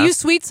wow. I have. you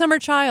sweet summer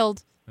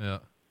child. Yeah.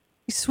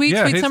 You sweet,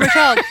 Yeah, sweet he's- summer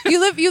child. You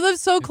live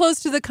so close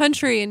to the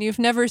country, and you've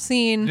never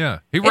seen. Yeah,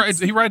 he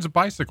rides a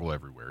bicycle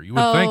everywhere. You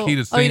would think he'd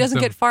have seen. Oh, he doesn't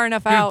some- get far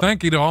enough You'd out.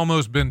 think he'd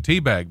almost been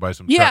teabagged by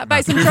some. Yeah, truck by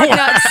nuts some before.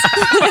 truck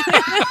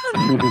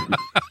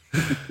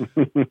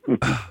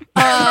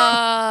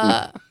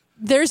nuts.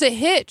 There's a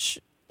hitch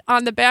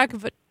on the back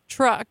of a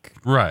truck.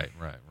 Right.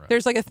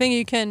 There's like a thing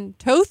you can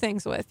tow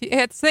things with.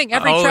 It's a thing.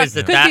 Every oh, truck is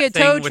it could that be a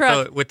thing tow with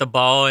truck. with the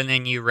ball, and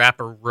then you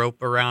wrap a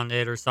rope around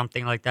it or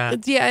something like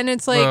that? Yeah, and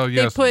it's like Well, they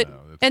yes put,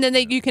 and no. and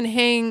then you can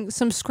hang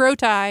some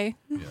scroti.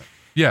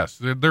 Yes,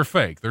 they're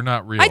fake. They're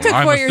not real. I took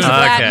 4 years of I'm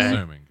Latin.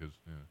 assuming, 'cause,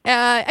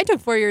 I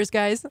took 4 years,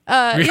 guys.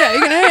 Yeah, you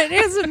can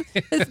have some,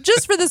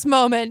 just for this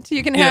moment.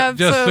 You can have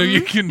just some so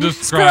you can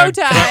describe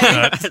truck scroti.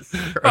 nuts.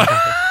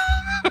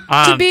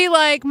 To be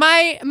like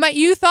my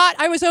you thought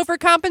I was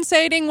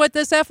overcompensating with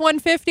this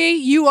F-150.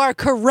 You are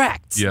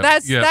correct. Yeah,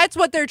 That's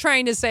what they're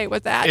trying to say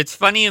with that. It's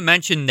funny you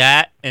mentioned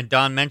that, and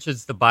Don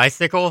mentions the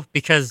bicycle,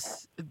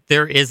 because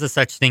there is a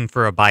such thing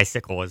for a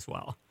bicycle as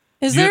well.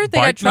 Is You- there? They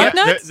got bike truck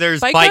nuts? nuts. There's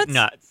bike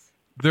nuts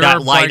There that are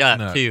light bike up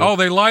nuts. too. Oh,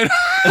 they light up.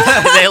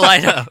 They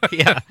light up.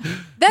 Yeah,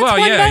 That's well,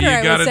 one yeah, better. you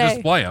I got would to say.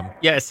 display them.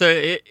 yeah. So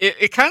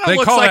it kind of They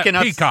looks call like that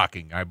an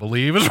peacocking, I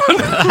believe. Is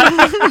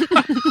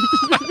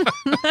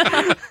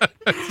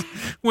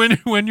what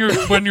when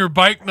your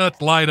bike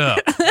nuts light up,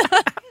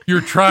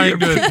 you're trying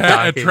to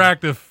peacocking.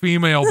 attract a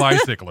female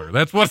bicycler.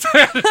 That's what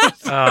that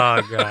is.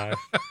 Oh god.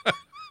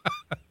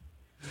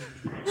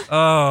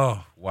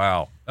 Oh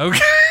wow. Okay.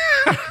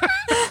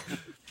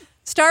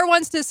 Star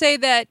wants to say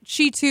that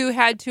she too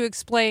had to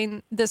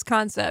explain this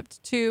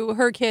concept to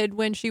her kid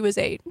when she was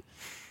 8.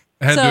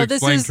 Had So to this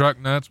explain is- truck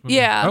nuts.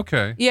 Yeah.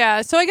 Okay.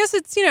 Yeah. So I guess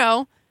it's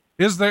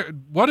Is there?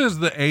 What is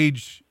the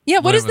age? Yeah,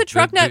 what is the limit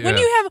truck that- nut? When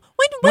yeah. do you have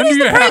When when is do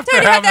the you point have of time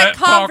to you have have that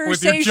that talk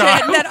with your conversation,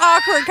 child? that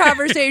awkward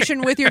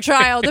conversation with your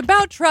child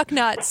about truck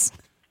nuts?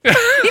 You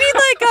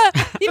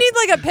need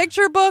like a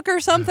picture book or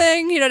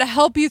something, to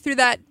help you through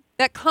that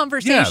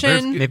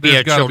conversation. Maybe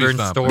there's a gotta be children's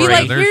something. story. Be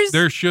like, here's-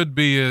 there should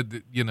be a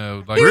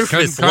like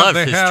Rufus loves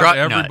they his have truck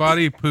nuts.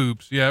 everybody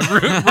poops. Yeah,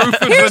 Rufus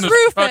Here's and his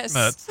truck Rufus.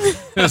 nuts.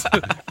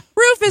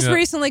 Rufus Yeah.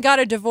 recently got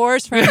a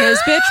divorce from his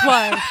bitch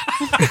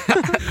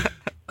wife.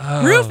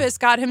 Rufus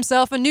got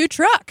himself a new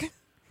truck.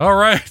 All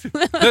right,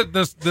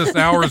 this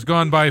hour has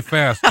gone by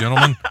fast,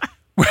 gentlemen.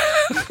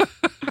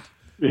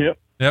 Yep,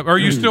 Yep. Are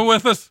you still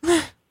with us?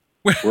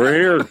 we're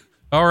here.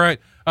 All right.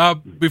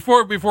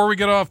 Before we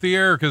get off the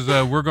air, because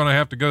we're going to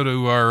have to go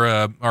to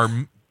our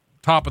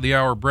top of the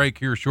hour break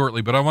here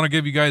shortly, but I want to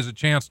give you guys a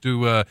chance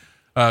to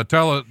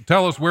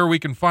tell us where we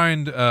can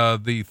find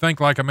the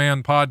Think Like a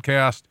Man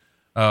podcast.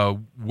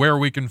 where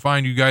we can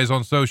find you guys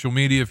on social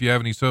media, if you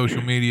have any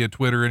social media,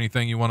 Twitter,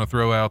 anything you want to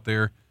throw out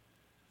there.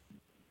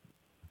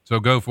 So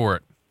go for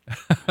it.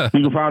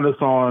 You can find us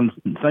on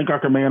Think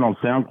Like a Man on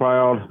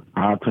SoundCloud,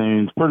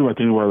 iTunes, pretty much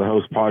anywhere the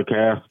host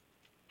podcast.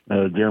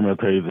 Jeremy will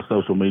tell you the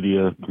social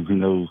media because he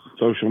knows.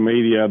 Social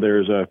media,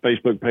 there's a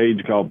Facebook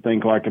page called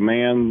Think Like a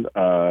Man.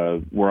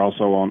 We're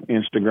also on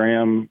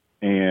Instagram,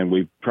 and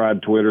we've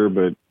tried Twitter,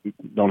 but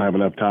don't have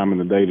enough time in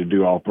the day to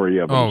do all three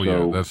of them. Oh,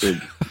 so yeah, that's...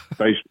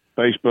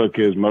 Facebook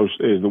is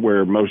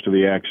where most of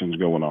the action's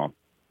going on.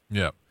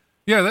 Yeah.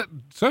 Yeah, that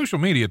social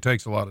media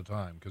takes a lot of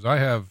time because I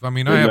have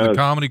the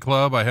comedy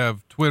club. I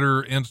have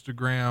Twitter,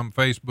 Instagram,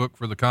 Facebook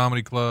for the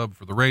comedy club,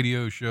 for the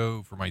radio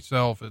show, for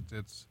myself. It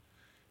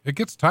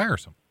gets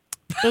tiresome.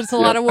 It's a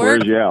lot of work.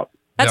 Wears you out.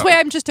 That's why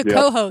I'm just a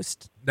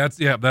co-host. That's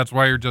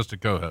why you're just a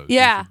co-host.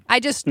 Yeah, I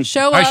just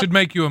show up. I should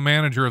make you a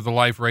manager of the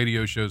Life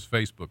Radio Show's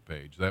Facebook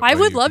page. That I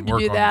way would you love can to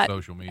work do on that.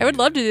 Social media. I would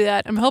love to do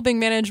that. I'm helping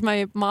manage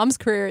my mom's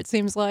career, it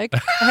seems like.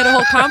 I had a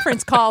whole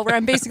conference call where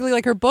I'm basically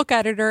like her book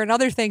editor and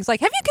other things.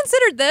 Like, have you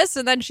considered this?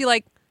 And then she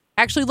like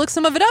actually looks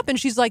some of it up and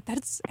she's like,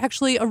 that's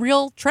actually a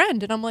real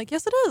trend. And I'm like,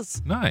 yes, it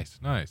is. Nice.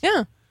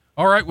 Yeah.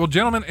 All right. Well,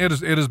 gentlemen, it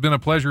has been a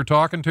pleasure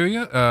talking to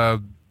you.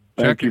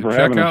 Thank you for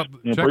having us.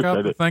 Check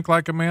out the Think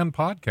Like a Man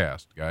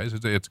podcast, guys.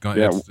 I'm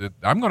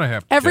going to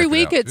have to every check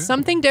week. It out, it's too.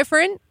 something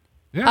different.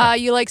 Yeah.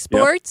 You like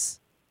sports.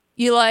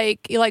 You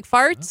like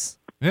farts.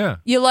 Yeah.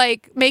 You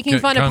like making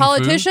fun of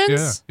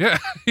politicians. Yeah.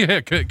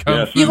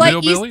 Kung Fu You like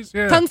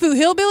hillbillies. Kung Fu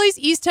hillbillies,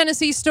 East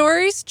Tennessee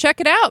stories. Check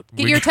it out.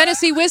 Get your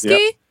Tennessee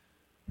whiskey.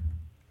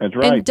 That's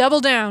right. And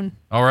double down.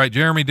 All right,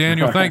 Jeremy,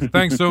 Daniel,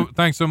 thanks so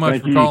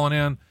much for calling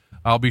in.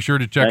 I'll be sure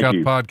to check out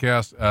the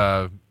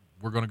podcast.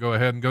 We're going to go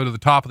ahead and go to the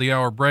top of the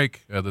hour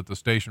break that the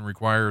station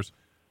requires.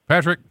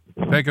 Patrick,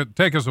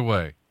 take us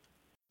away.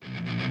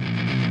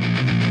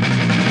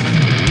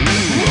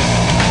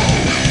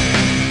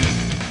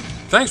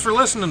 Thanks for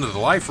listening to the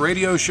Life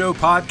Radio Show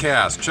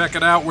podcast. Check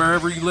it out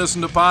wherever you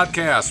listen to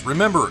podcasts.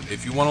 Remember,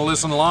 if you want to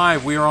listen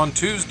live, we are on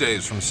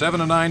Tuesdays from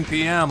 7 to 9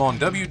 p.m. on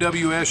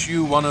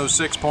WWSU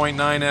 106.9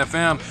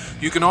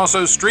 FM. You can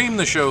also stream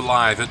the show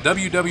live at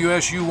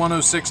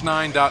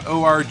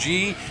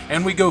WWSU1069.org,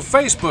 and we go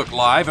Facebook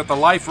Live at the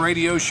Life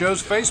Radio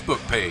Show's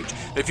Facebook page.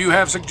 If you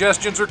have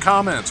suggestions or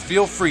comments,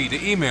 feel free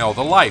to email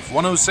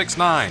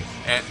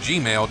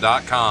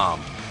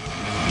thelife1069@gmail.com.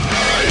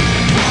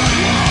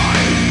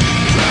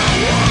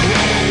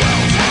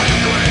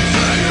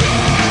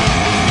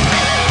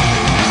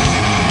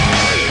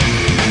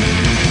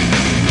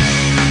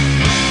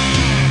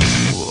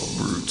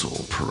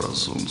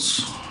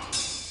 Presence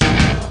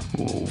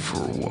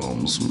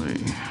overwhelms me.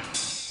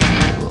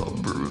 The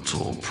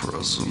brutal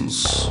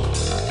presence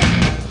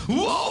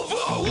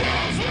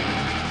overwhelms me.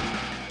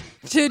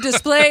 To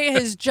display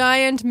his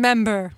giant member.